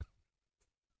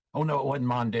 Oh, no, it wasn't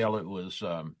Mondale. It was,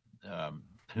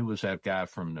 who was that guy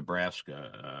from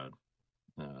Nebraska?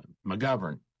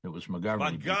 McGovern. It was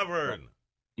McGovern. McGovern.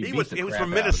 He was from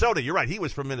Minnesota. You're right. He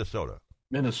was from Minnesota.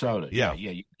 Minnesota. Yeah.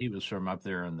 He was from up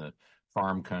there in the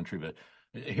farm country. But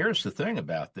here's the thing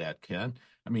about that, Ken.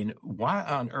 Why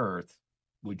on earth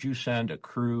would you send a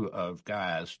crew of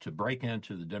guys to break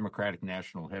into the Democratic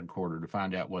National Headquarters to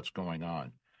find out what's going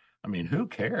on? Who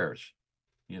cares?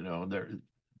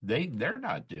 They're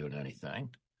not doing anything.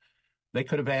 They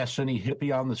could have asked any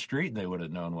hippie on the street, and they would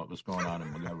have known what was going on in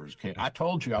McGovern's camp. I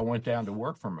told you I went down to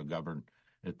work for McGovern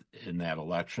in that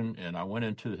election, and I went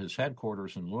into his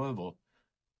headquarters in Louisville,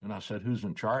 and I said, "Who's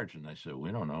in charge?" And they said,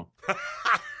 "We don't know."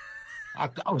 I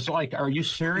was like, "Are you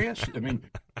serious?"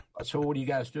 So what are you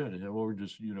guys doing? And, well, we're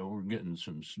just, we're getting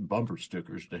some bumper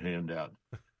stickers to hand out.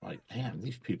 Like, damn,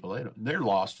 these people, they're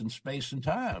lost in space and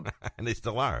time. And they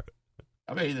still are.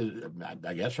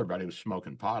 I guess everybody was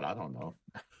smoking pot. I don't know.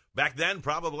 Back then,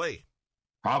 probably.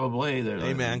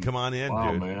 Hey, man, come on in,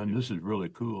 wow, dude. Man, this is really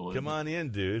cool. Come on in,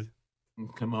 dude.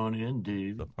 Come on in,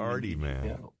 dude. The party, man.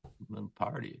 Yeah, the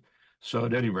party. So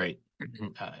at any rate,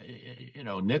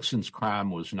 Nixon's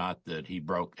crime was not that he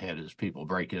had his people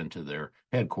break into their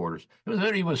headquarters. It was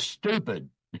that he was stupid.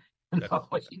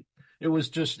 It was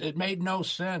just, it made no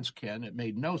sense, Ken. It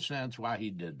made no sense why he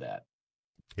did that.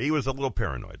 He was a little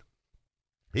paranoid.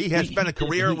 He had spent a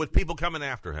career with people coming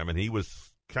after him, and he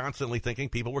was constantly thinking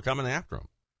people were coming after him.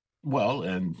 Well,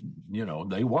 and,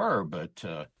 they were, but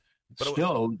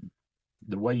still,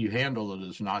 the way you handle it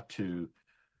is not to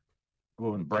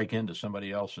go and break into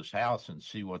somebody else's house and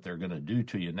see what they're going to do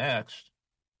to you next.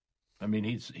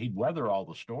 He'd weather all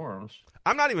the storms.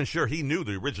 I'm not even sure he knew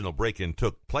the original break-in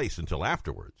took place until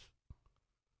afterwards.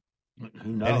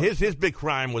 Who knows? And his big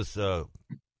crime was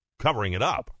covering it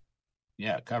up.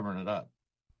 Yeah, covering it up.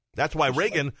 That's why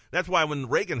when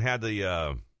Reagan had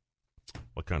the,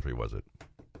 what country was it?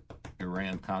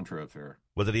 Iran-Contra affair.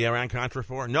 Was it the Iran-Contra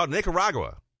affair? No,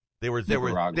 Nicaragua. They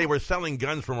were selling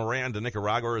guns from Iran to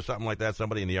Nicaragua or something like that.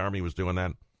 Somebody in the army was doing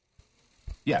that.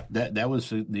 Yeah, that was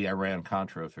the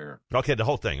Iran-Contra affair. Okay, the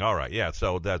whole thing. All right, yeah.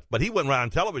 But he went around on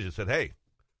television and said, "Hey,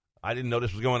 I didn't know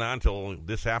this was going on until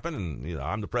this happened, and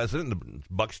I'm the president. And the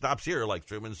buck stops here," like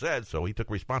Truman said. So he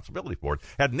took responsibility for it.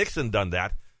 Had Nixon done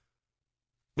that,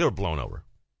 they were blown over.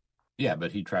 Yeah,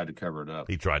 but he tried to cover it up.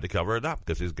 He tried to cover it up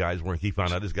because he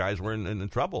found out his guys were in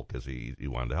trouble because he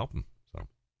wanted to help them. So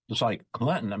just like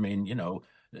Clinton,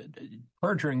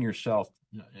 perjuring yourself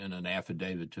in an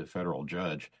affidavit to a federal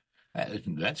judge,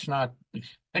 that's not,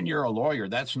 and you're a lawyer,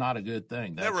 that's not a good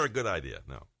thing. That's never a good idea,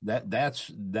 no. That's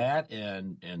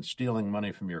and stealing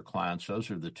money from your clients, those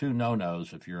are the two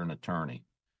no-nos if you're an attorney.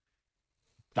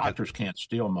 Doctors can't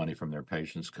steal money from their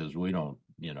patients because we don't,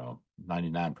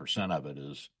 99% of it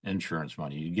is insurance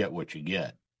money. You get what you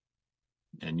get,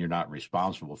 and you're not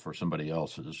responsible for somebody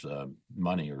else's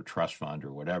money or trust fund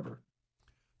or whatever.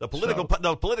 The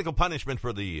political punishment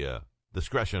for the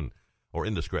discretion or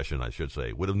indiscretion, I should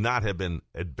say, would not have been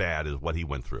as bad as what he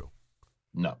went through.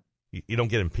 No. You don't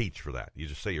get impeached for that. You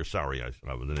just say you're sorry,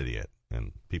 I was an idiot.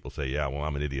 And people say, yeah, well,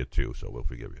 I'm an idiot too, so we'll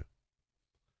forgive you.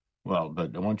 Well,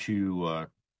 but once you,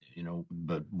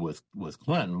 but with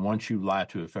Clinton, once you lie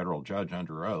to a federal judge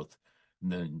under oath,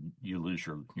 then you lose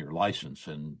your license.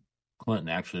 And Clinton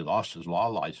actually lost his law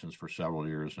license for several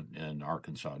years in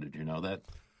Arkansas. Did you know that?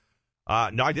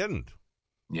 No, I didn't.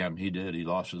 Yeah, he did. He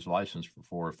lost his license for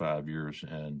 4 or 5 years,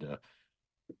 and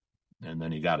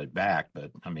then he got it back.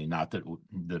 But I mean, not that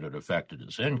it affected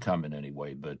his income in any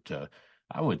way. But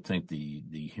I would think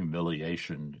the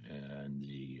humiliation and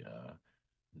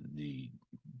the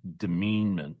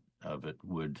demeanment of it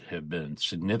would have been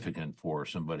significant for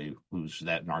somebody who's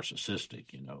that narcissistic.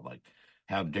 Like,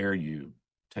 how dare you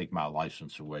take my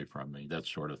license away from me? That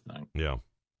sort of thing. Yeah.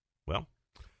 Well.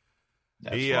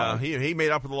 He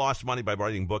made up for the lost money by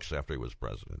writing books after he was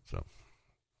president. So,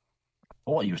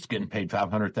 he was getting paid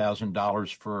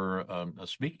 $500,000 for a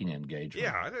speaking engagement.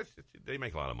 Yeah, they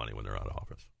make a lot of money when they're out of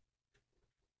office.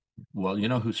 Well, you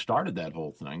know who started that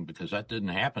whole thing, because that didn't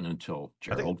happen until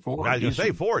Gerald Ford. I was going to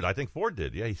say Ford. I think Ford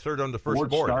did. Yeah, he served on the first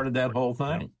board. Ford started that whole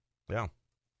thing. Yeah.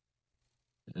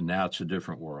 And now it's a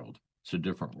different world. It's a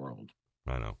different world.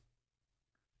 I know.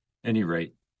 At any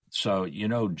rate. So,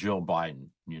 Jill Biden,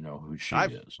 who she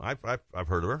is. I've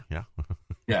heard of her, yeah.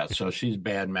 Yeah, so she's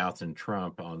bad-mouthing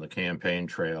Trump on the campaign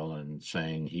trail and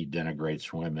saying he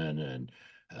denigrates women and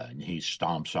he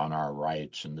stomps on our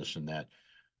rights and this and that.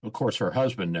 Of course, her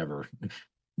husband never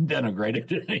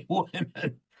denigrated any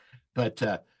women.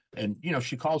 But,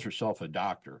 she calls herself a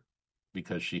doctor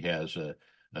because she has a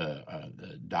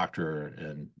doctorate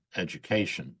in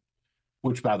education,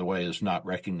 which, by the way, is not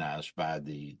recognized by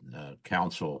the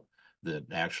council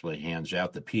that actually hands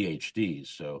out the PhDs.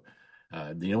 So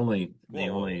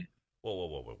Whoa.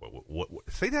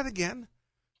 Say that again?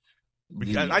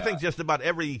 Because I think just about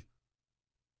every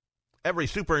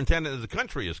superintendent in the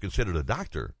country is considered a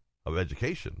doctor of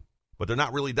education, but they're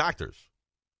not really doctors.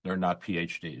 They're not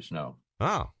PhDs, no.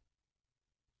 Oh.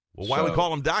 Well, why do we call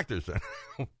them doctors then?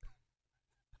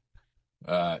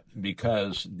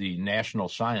 Because the National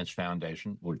Science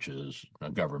Foundation, which is a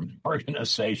government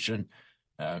organization,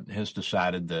 has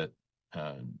decided that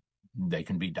they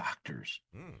can be doctors.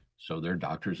 So they're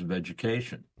doctors of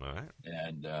education. All right.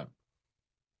 And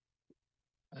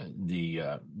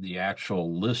the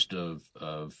actual list of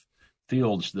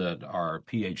fields that are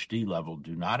PhD level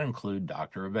do not include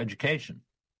doctor of education.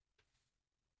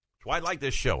 So I like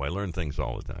this show. I learn things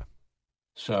all the time.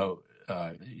 So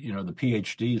the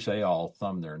PhDs, they all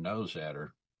thumb their nose at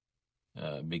her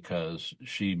because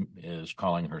she is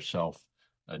calling herself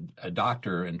a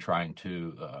doctor and trying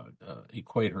to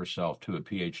equate herself to a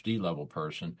PhD level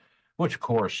person, which, of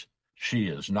course, she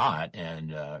is not.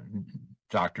 And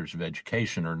doctors of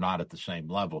education are not at the same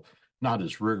level, not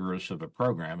as rigorous of a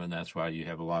program. And that's why you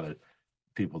have a lot of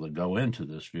people that go into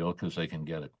this field, because they can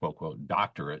get a quote, quote,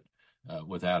 doctorate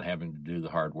without having to do the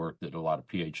hard work that a lot of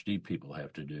PhD people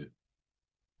have to do.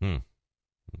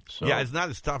 So, yeah, it's not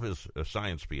as tough as a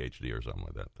science PhD or something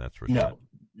like that. That's for sure.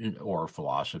 Or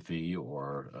philosophy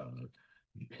or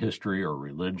history or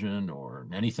religion or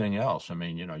anything else. I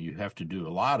mean, you have to do a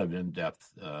lot of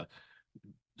in-depth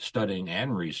studying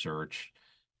and research.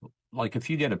 Like if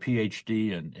you get a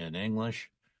PhD in English,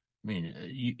 I mean,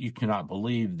 you cannot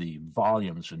believe the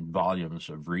volumes and volumes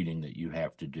of reading that you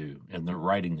have to do and the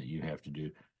writing that you have to do.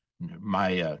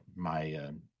 My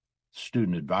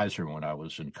student advisor when I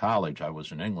was in college, I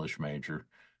was an English major,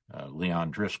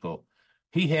 Leon Driscoll.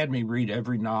 He had me read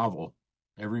every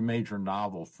major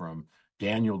novel from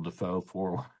Daniel Defoe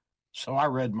forward. So I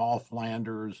read Moll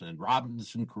Flanders and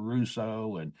Robinson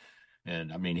Crusoe,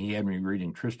 and I mean, he had me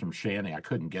reading Tristram Shandy. I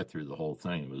couldn't get through the whole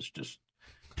thing. It was just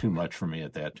too much for me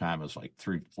at that time. It was like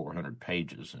 300-400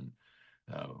 pages, and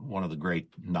one of the great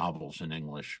novels in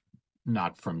English,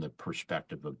 not from the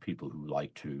perspective of people who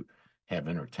like to have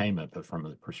entertainment, but from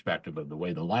the perspective of the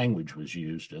way the language was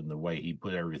used and the way he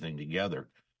put everything together.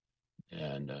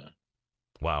 And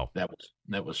wow,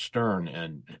 that was Stern,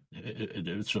 and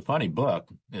it's a funny book.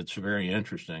 It's very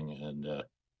interesting, and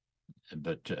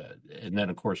then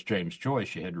of course James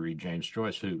Joyce. You had to read James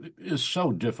Joyce, who is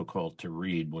so difficult to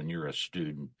read when you're a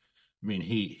student. I mean,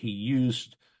 he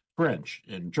used French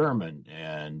and German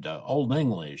and Old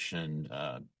English and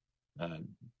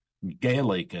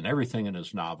Gaelic and everything in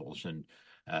his novels, and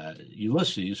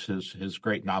Ulysses, his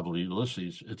great novel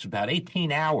Ulysses, it's about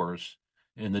 18 hours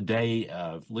in the day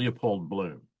of Leopold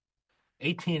Bloom.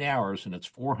 18 hours, and it's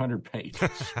 400 pages.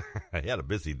 He had a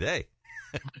busy day.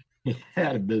 He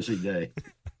had a busy day.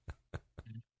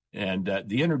 And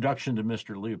the introduction to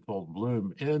Mr. Leopold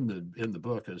Bloom in the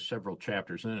book has several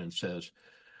chapters in it, and says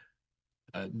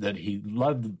that he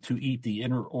loved to eat the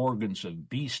inner organs of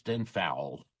beast and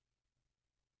fowl.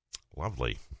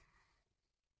 Lovely.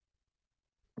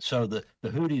 So the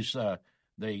Houthis,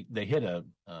 they hit a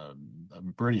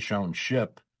British-owned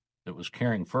ship that was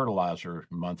carrying fertilizer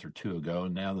a month or two ago,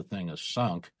 and now the thing is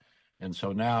sunk. And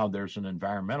so now there's an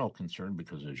environmental concern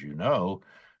because, as you know,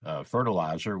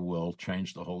 fertilizer will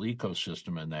change the whole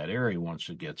ecosystem in that area once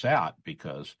it gets out,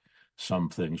 because some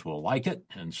things will like it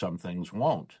and some things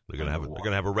won't. They're going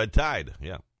to have a red tide.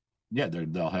 Yeah. Yeah,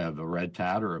 they'll have a red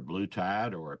tide or a blue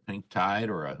tide or a pink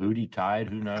tide or a Houthi tide.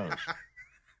 Who knows?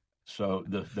 So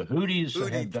the Houthis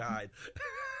Houthi tide.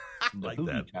 Like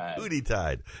that. Houthi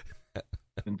tide.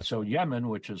 And so Yemen,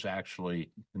 which is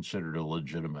actually considered a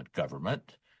legitimate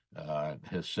government,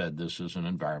 has said this is an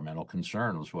environmental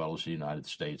concern, as well as the United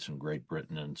States and Great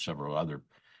Britain and several other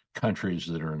countries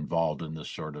that are involved in this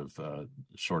sort of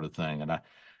thing. And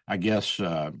I guess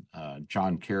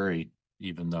John Kerry,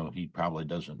 even though he probably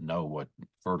doesn't know what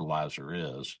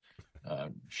fertilizer is,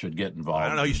 should get involved. I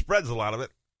don't know. He spreads a lot of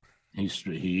it.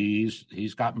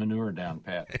 He's got manure down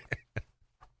pat.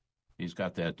 He's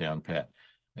got that down pat.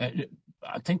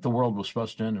 I think the world was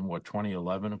supposed to end in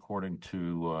 2011, according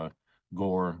to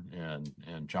Gore and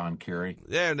John Kerry.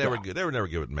 They were never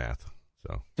good at math.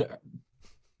 So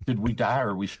did we die, or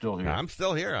are we still here? I'm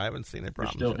still here. I haven't seen any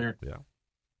problems. You're still here? Yeah.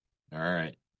 All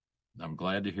right. I'm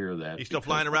glad to hear that. He's still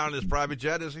flying around in his private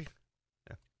jet, is he?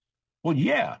 Yeah. Well,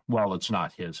 yeah. Well, it's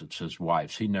not his; it's his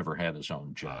wife's. He never had his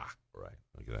own jet. Right.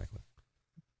 Exactly.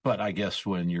 But I guess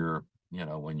when you're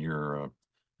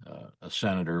a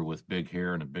senator with big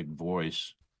hair and a big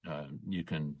voice, you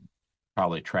can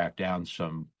probably track down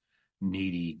some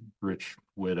needy rich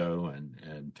widow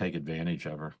and take advantage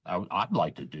of her. I'd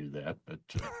like to do that, but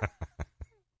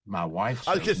my wife.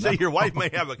 I was going to say, your wife may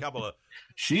have a couple of.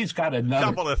 She's got another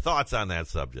couple of thoughts on that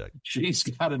subject. She's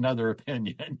got another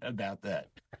opinion about that,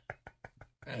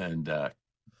 and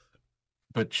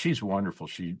but she's wonderful.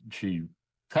 She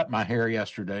cut my hair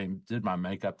yesterday, did my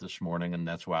makeup this morning, and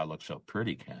that's why I look so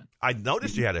pretty, Ken. I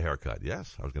noticed you had a haircut.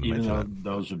 Yes, I was going to mention that. Even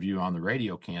though those of you on the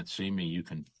radio can't see me, you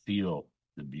can feel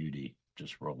the beauty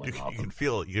just rolling off. You can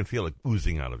feel it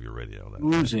oozing out of your radio.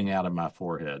 Oozing out of my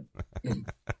forehead.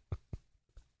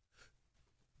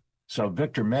 So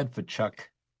Viktor Medvedchuk,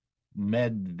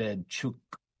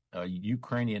 a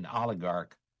Ukrainian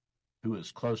oligarch who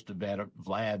is close to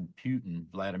Vladimir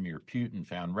Putin,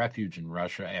 found refuge in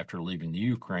Russia after leaving the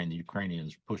Ukraine. The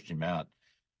Ukrainians pushed him out,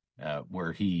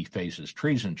 where he faces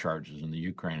treason charges in the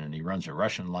Ukraine, and he runs a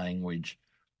Russian language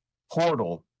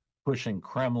portal pushing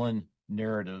Kremlin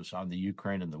narratives on the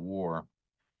Ukraine and the war.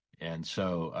 And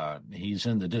so he's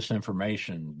in the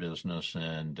disinformation business,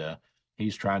 and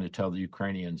he's trying to tell the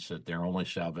Ukrainians that their only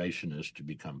salvation is to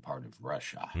become part of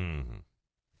Russia. Mm-hmm.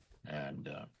 And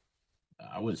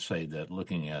I would say that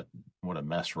looking at what a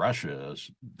mess Russia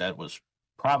is, that was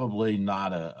probably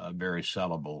not a very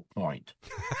sellable point.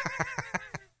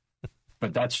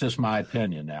 But that's just my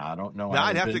opinion now. I don't know. No,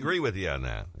 I'd have to agree with you on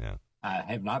that. Yeah. I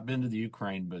have not been to the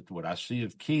Ukraine, but what I see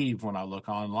of Kyiv when I look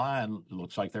online, it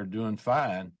looks like they're doing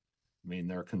fine. I mean,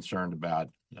 they're concerned about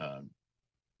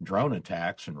drone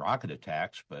attacks and rocket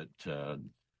attacks, but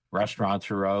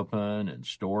restaurants are open and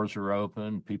stores are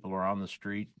open. People are on the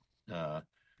street.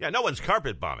 Yeah, no one's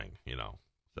carpet bombing,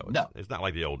 So it's not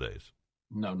like the old days.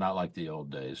 No, not like the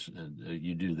old days.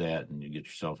 You do that and you get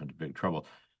yourself into big trouble.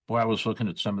 Boy, I was looking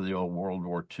at some of the old World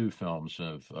War II films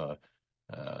of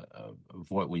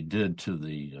what we did to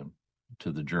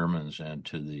the Germans and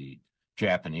to the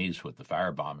Japanese with the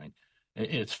firebombing.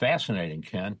 It's fascinating,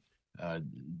 Ken.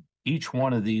 Each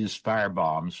one of these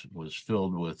firebombs was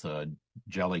filled with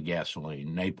jelly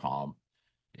gasoline, napalm,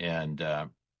 and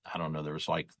I don't know, there was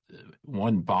like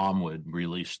one bomb would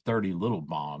release 30 little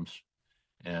bombs,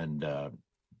 and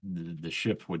the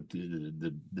ships would,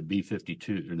 the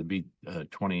B-52 or the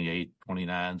B-28,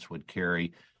 29s would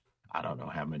carry, I don't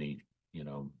know how many,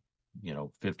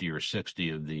 50 or 60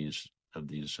 of these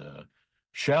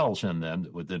shells in them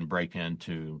that would then break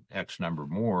into X number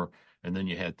more. And then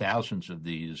you had thousands of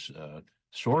these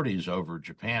sorties over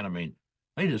Japan. I mean,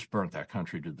 they just burnt that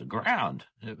country to the ground.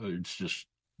 It's just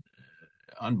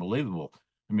unbelievable.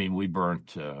 I mean, we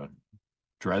burnt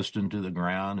Dresden to the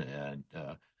ground, and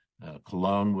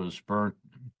Cologne was burnt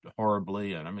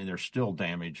horribly. And I mean, there's still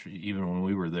damage even when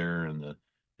we were there in the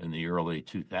in the early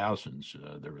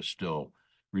 2000s, there was still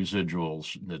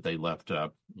residuals that they left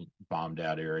up, bombed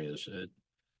out areas.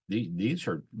 These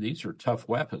are tough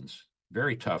weapons,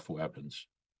 very tough weapons.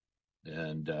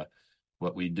 And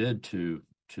what we did to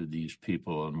these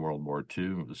people in World War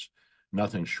II was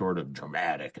nothing short of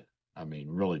dramatic. I mean,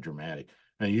 really dramatic.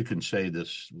 Now, you can say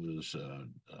this was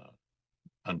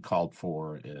uncalled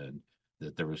for and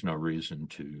that there was no reason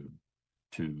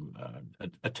to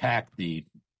attack the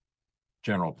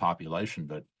general population,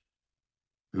 but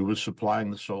who was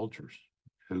supplying the soldiers?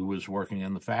 Who was working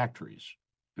in the factories?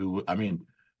 Who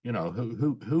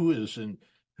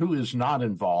is not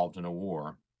involved in a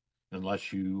war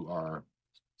unless you are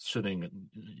sitting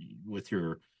with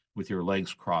your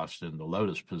legs crossed in the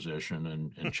lotus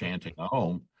position and chanting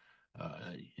Om.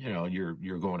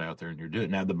 You're going out there and you're doing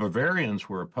it. Now, the Bavarians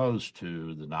were opposed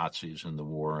to the Nazis in the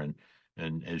war,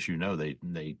 and as you know,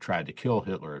 they tried to kill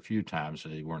Hitler a few times.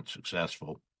 They weren't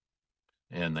successful,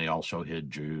 and they also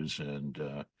hid Jews,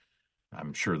 and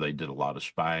I'm sure they did a lot of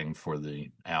spying for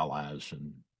the Allies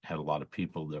and had a lot of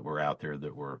people that were out there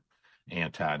that were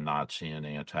anti-Nazi and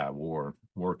anti-war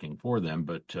working for them.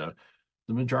 But the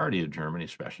majority of Germany,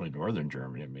 especially northern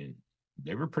Germany, I mean,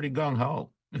 they were pretty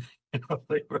gung-ho.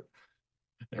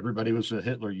 Everybody was a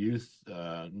Hitler Youth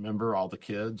member, all the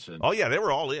kids. And, oh, yeah, they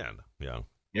were all in. Yeah.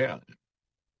 Yeah.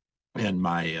 And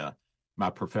my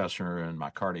professor in my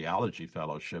cardiology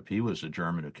fellowship, he was a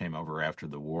German who came over after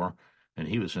the war, and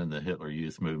he was in the Hitler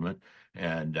Youth movement.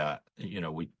 And,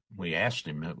 we asked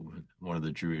him, one of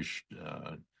the Jewish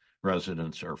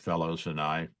residents or fellows and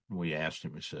I, we asked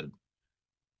him, we said,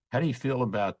 how do you feel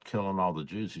about killing all the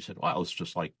Jews? He said, well, it's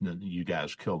just like you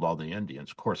guys killed all the Indians.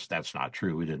 Of course, that's not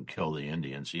true. We didn't kill the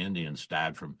Indians. The Indians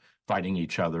died from fighting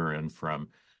each other and from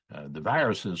the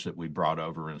viruses that we brought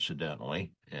over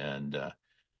incidentally. And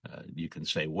you can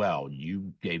say, well,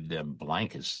 you gave them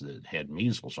blankets that had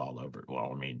measles all over it.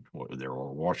 Well, I mean, there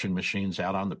were washing machines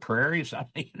out on the prairies. I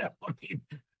mean,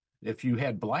 if you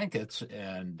had blankets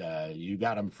and you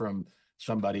got them from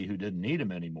somebody who didn't need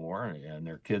them anymore and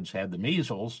their kids had the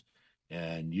measles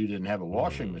and you didn't have a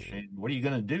washing machine, what are you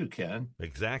going to do, Ken?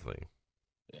 Exactly.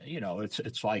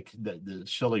 It's like the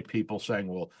silly people saying,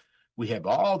 well, we have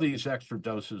all these extra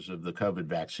doses of the COVID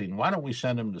vaccine. Why don't we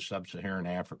send them to sub-Saharan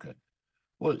Africa?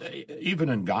 Well, even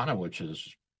in Ghana, which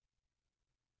is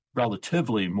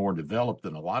relatively more developed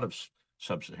than a lot of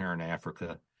sub-Saharan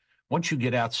Africa, once you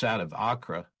get outside of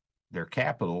Accra, their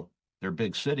capital, their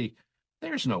big city,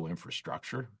 there's no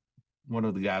infrastructure. One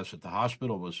of the guys at the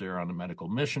hospital was there on a medical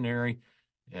missionary,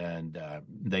 and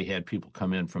they had people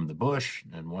come in from the bush,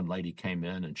 and one lady came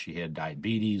in, and she had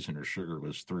diabetes, and her sugar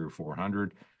was 300 or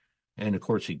 400. And, of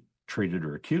course, he treated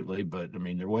her acutely, but, I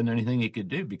mean, there wasn't anything he could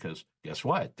do because guess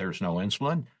what? There's no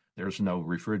insulin. There's no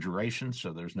refrigeration,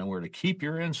 so there's nowhere to keep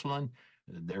your insulin.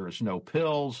 There is no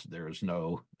pills. There's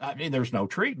no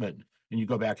treatment. And you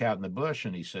go back out in the bush,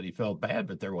 and he said he felt bad,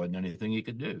 but there wasn't anything he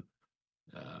could do.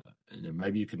 And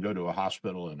maybe you can go to a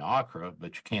hospital in Accra,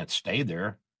 but you can't stay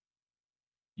there.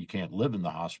 You can't live in the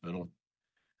hospital.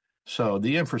 So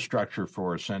the infrastructure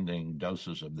for sending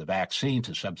doses of the vaccine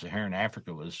to sub-Saharan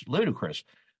Africa was ludicrous.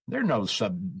 There are no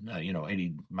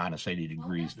minus 80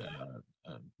 degrees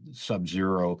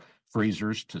sub-zero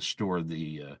freezers to store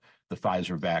the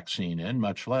Pfizer vaccine in,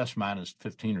 much less minus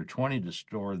 15 or 20 to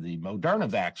store the Moderna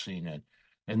vaccine in.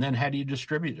 And then how do you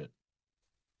distribute it?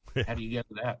 How do you get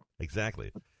to that?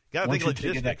 Exactly. Got to think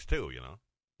logistics too,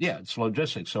 Yeah, it's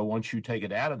logistics. So once you take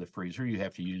it out of the freezer, you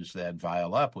have to use that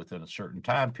vial up within a certain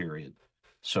time period.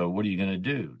 So what are you going to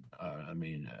do?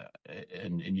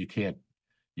 And you can't.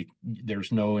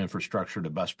 There's no infrastructure to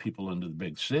bus people into the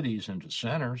big cities, into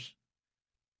centers.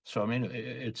 So I mean,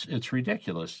 it's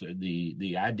ridiculous.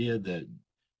 The idea that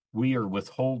we are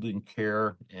withholding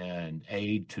care and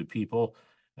aid to people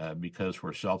because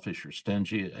we're selfish or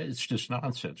stingy, it's just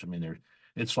nonsense. I mean,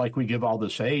 it's like we give all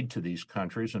this aid to these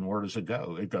countries, and where does it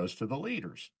go? It goes to the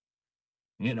leaders.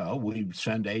 We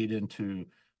send aid into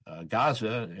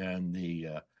Gaza, and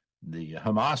the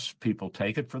Hamas people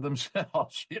take it for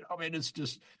themselves.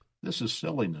 This is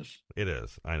silliness. It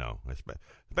is. I know.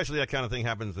 Especially that kind of thing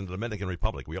happens in the Dominican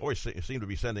Republic. We always seem to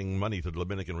be sending money to the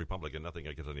Dominican Republic, and nothing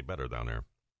gets any better down there.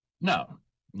 No,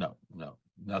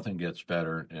 nothing gets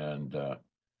better. And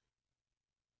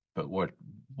but what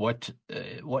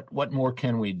more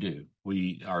can we do?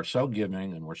 We are so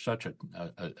giving, and we're such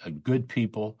a good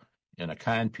people and a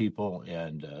kind people,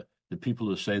 and the people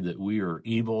who say that we are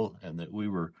evil and that we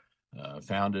were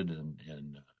founded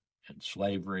in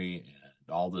slavery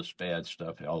and all this bad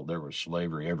stuff. There was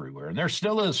slavery everywhere, and there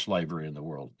still is slavery in the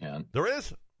world, Ken. There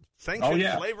is sanctioned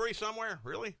slavery somewhere,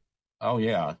 really? Oh,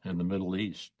 yeah, in the Middle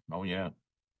East. Oh, yeah.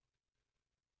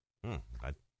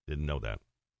 I didn't know that.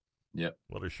 Yep.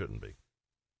 Well, there shouldn't be.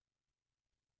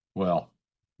 Well,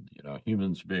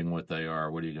 humans being what they are,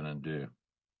 what are you going to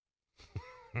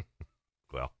do?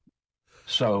 Well.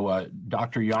 So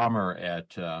Dr. Yammer at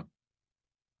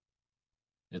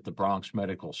the Bronx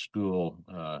Medical School,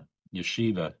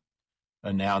 Yeshiva,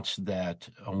 announced that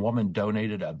a woman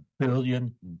donated $1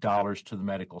 billion to the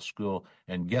medical school.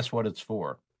 And guess what it's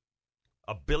for?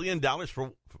 $1 billion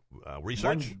for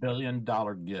research? $1 billion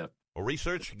gift. A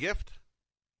research gift?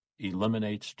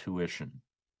 Eliminates tuition.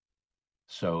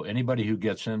 So anybody who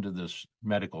gets into this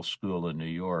medical school in New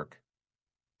York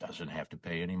doesn't have to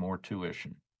pay any more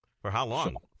tuition. For how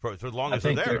long? So, for as long as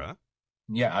they're there, huh?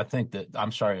 Yeah, I think that,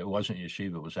 I'm sorry, it wasn't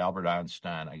Yeshiva, it was Albert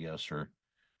Einstein, I guess, or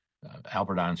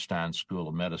Albert Einstein School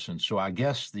of Medicine. So I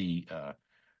guess the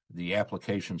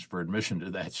applications for admission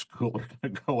to that school are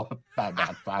going to go up by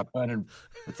about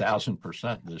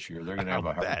 1,000% this year. They're going to have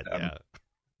a hard time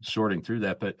sorting through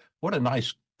that. But what a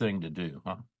nice thing to do,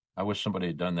 huh? I wish somebody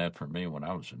had done that for me when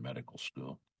I was in medical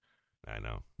school. I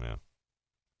know, yeah.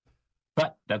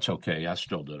 But that's okay. I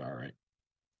still did all right.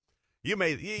 You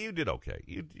did okay.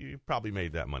 You probably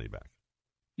made that money back.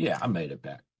 Yeah, I made it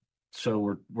back.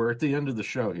 So we're at the end of the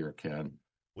show here, Ken.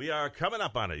 We are coming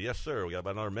up on it. Yes, sir. We got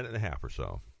about another minute and a half or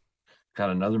so. Got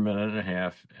another minute and a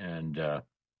half, and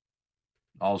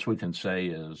all we can say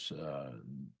is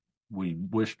we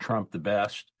wish Trump the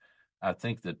best. I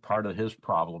think that part of his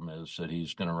problem is that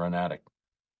he's going to run out of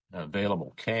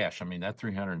available cash. I mean, that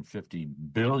 $350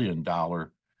 billion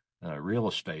real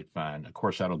estate fine, of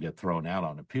course, that'll get thrown out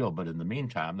on appeal. But in the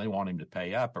meantime, they want him to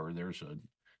pay up, or there's a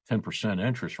 10%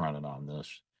 interest running on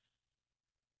this.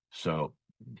 So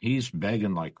he's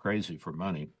begging like crazy for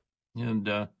money. And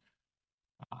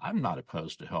I'm not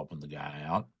opposed to helping the guy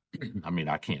out. I mean,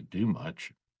 I can't do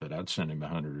much, but I'd send him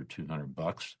 $100 or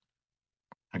 $200.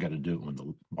 I got to do it when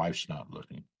the wife's not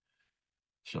looking.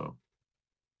 So,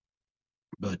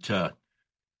 but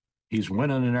he's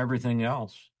winning in everything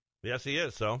else. Yes, he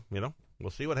is. So, we'll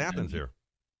see what happens here.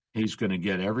 He's going to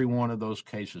get every one of those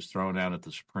cases thrown out at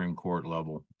the Supreme Court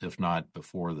level, if not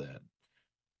before that.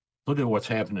 Look at what's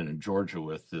happening in Georgia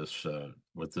with this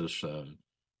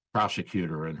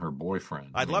prosecutor and her boyfriend.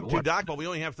 I'd love to, Doc, but we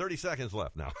only have 30 seconds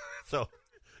left now. So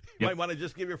you might want to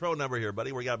just give your phone number here,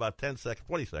 buddy. We got about 20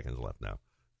 seconds left now.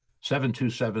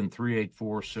 727-384-6411,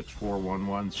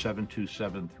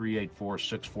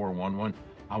 727-384-6411.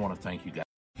 I want to thank you guys.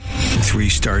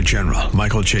 3-star General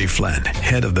Michael J. Flynn,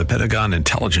 head of the Pentagon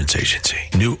Intelligence Agency,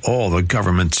 knew all the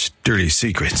government's dirty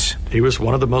secrets. He was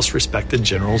one of the most respected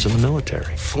generals in the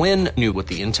military. Flynn knew what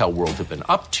the intel world had been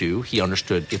up to. He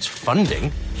understood its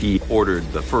funding. He ordered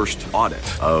the first audit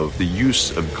of the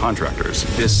use of contractors.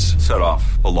 This set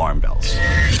off alarm bells.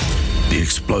 The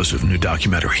explosive new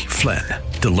documentary, Flynn,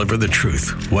 Deliver the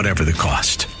Truth, Whatever the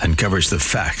Cost, uncovers the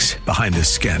facts behind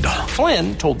this scandal.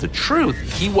 Flynn told the truth.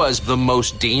 He was the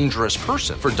most dangerous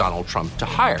person for Donald Trump to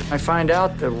hire. I find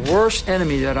out the worst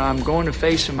enemy that I'm going to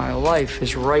face in my life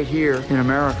is right here in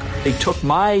America. They took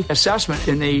my assessment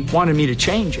and they wanted me to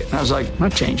change it. And I was like, I'm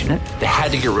not changing it. They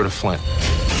had to get rid of Flynn.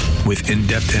 With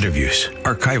in-depth interviews,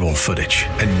 archival footage,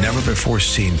 and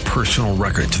never-before-seen personal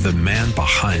records of the man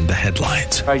behind the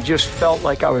headlines. I just felt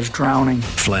like I was drowning.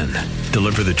 Flynn,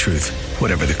 Deliver the Truth,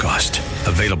 Whatever the Cost.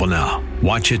 Available now.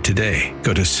 Watch it today.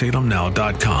 Go to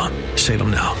salemnow.com.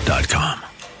 salemnow.com.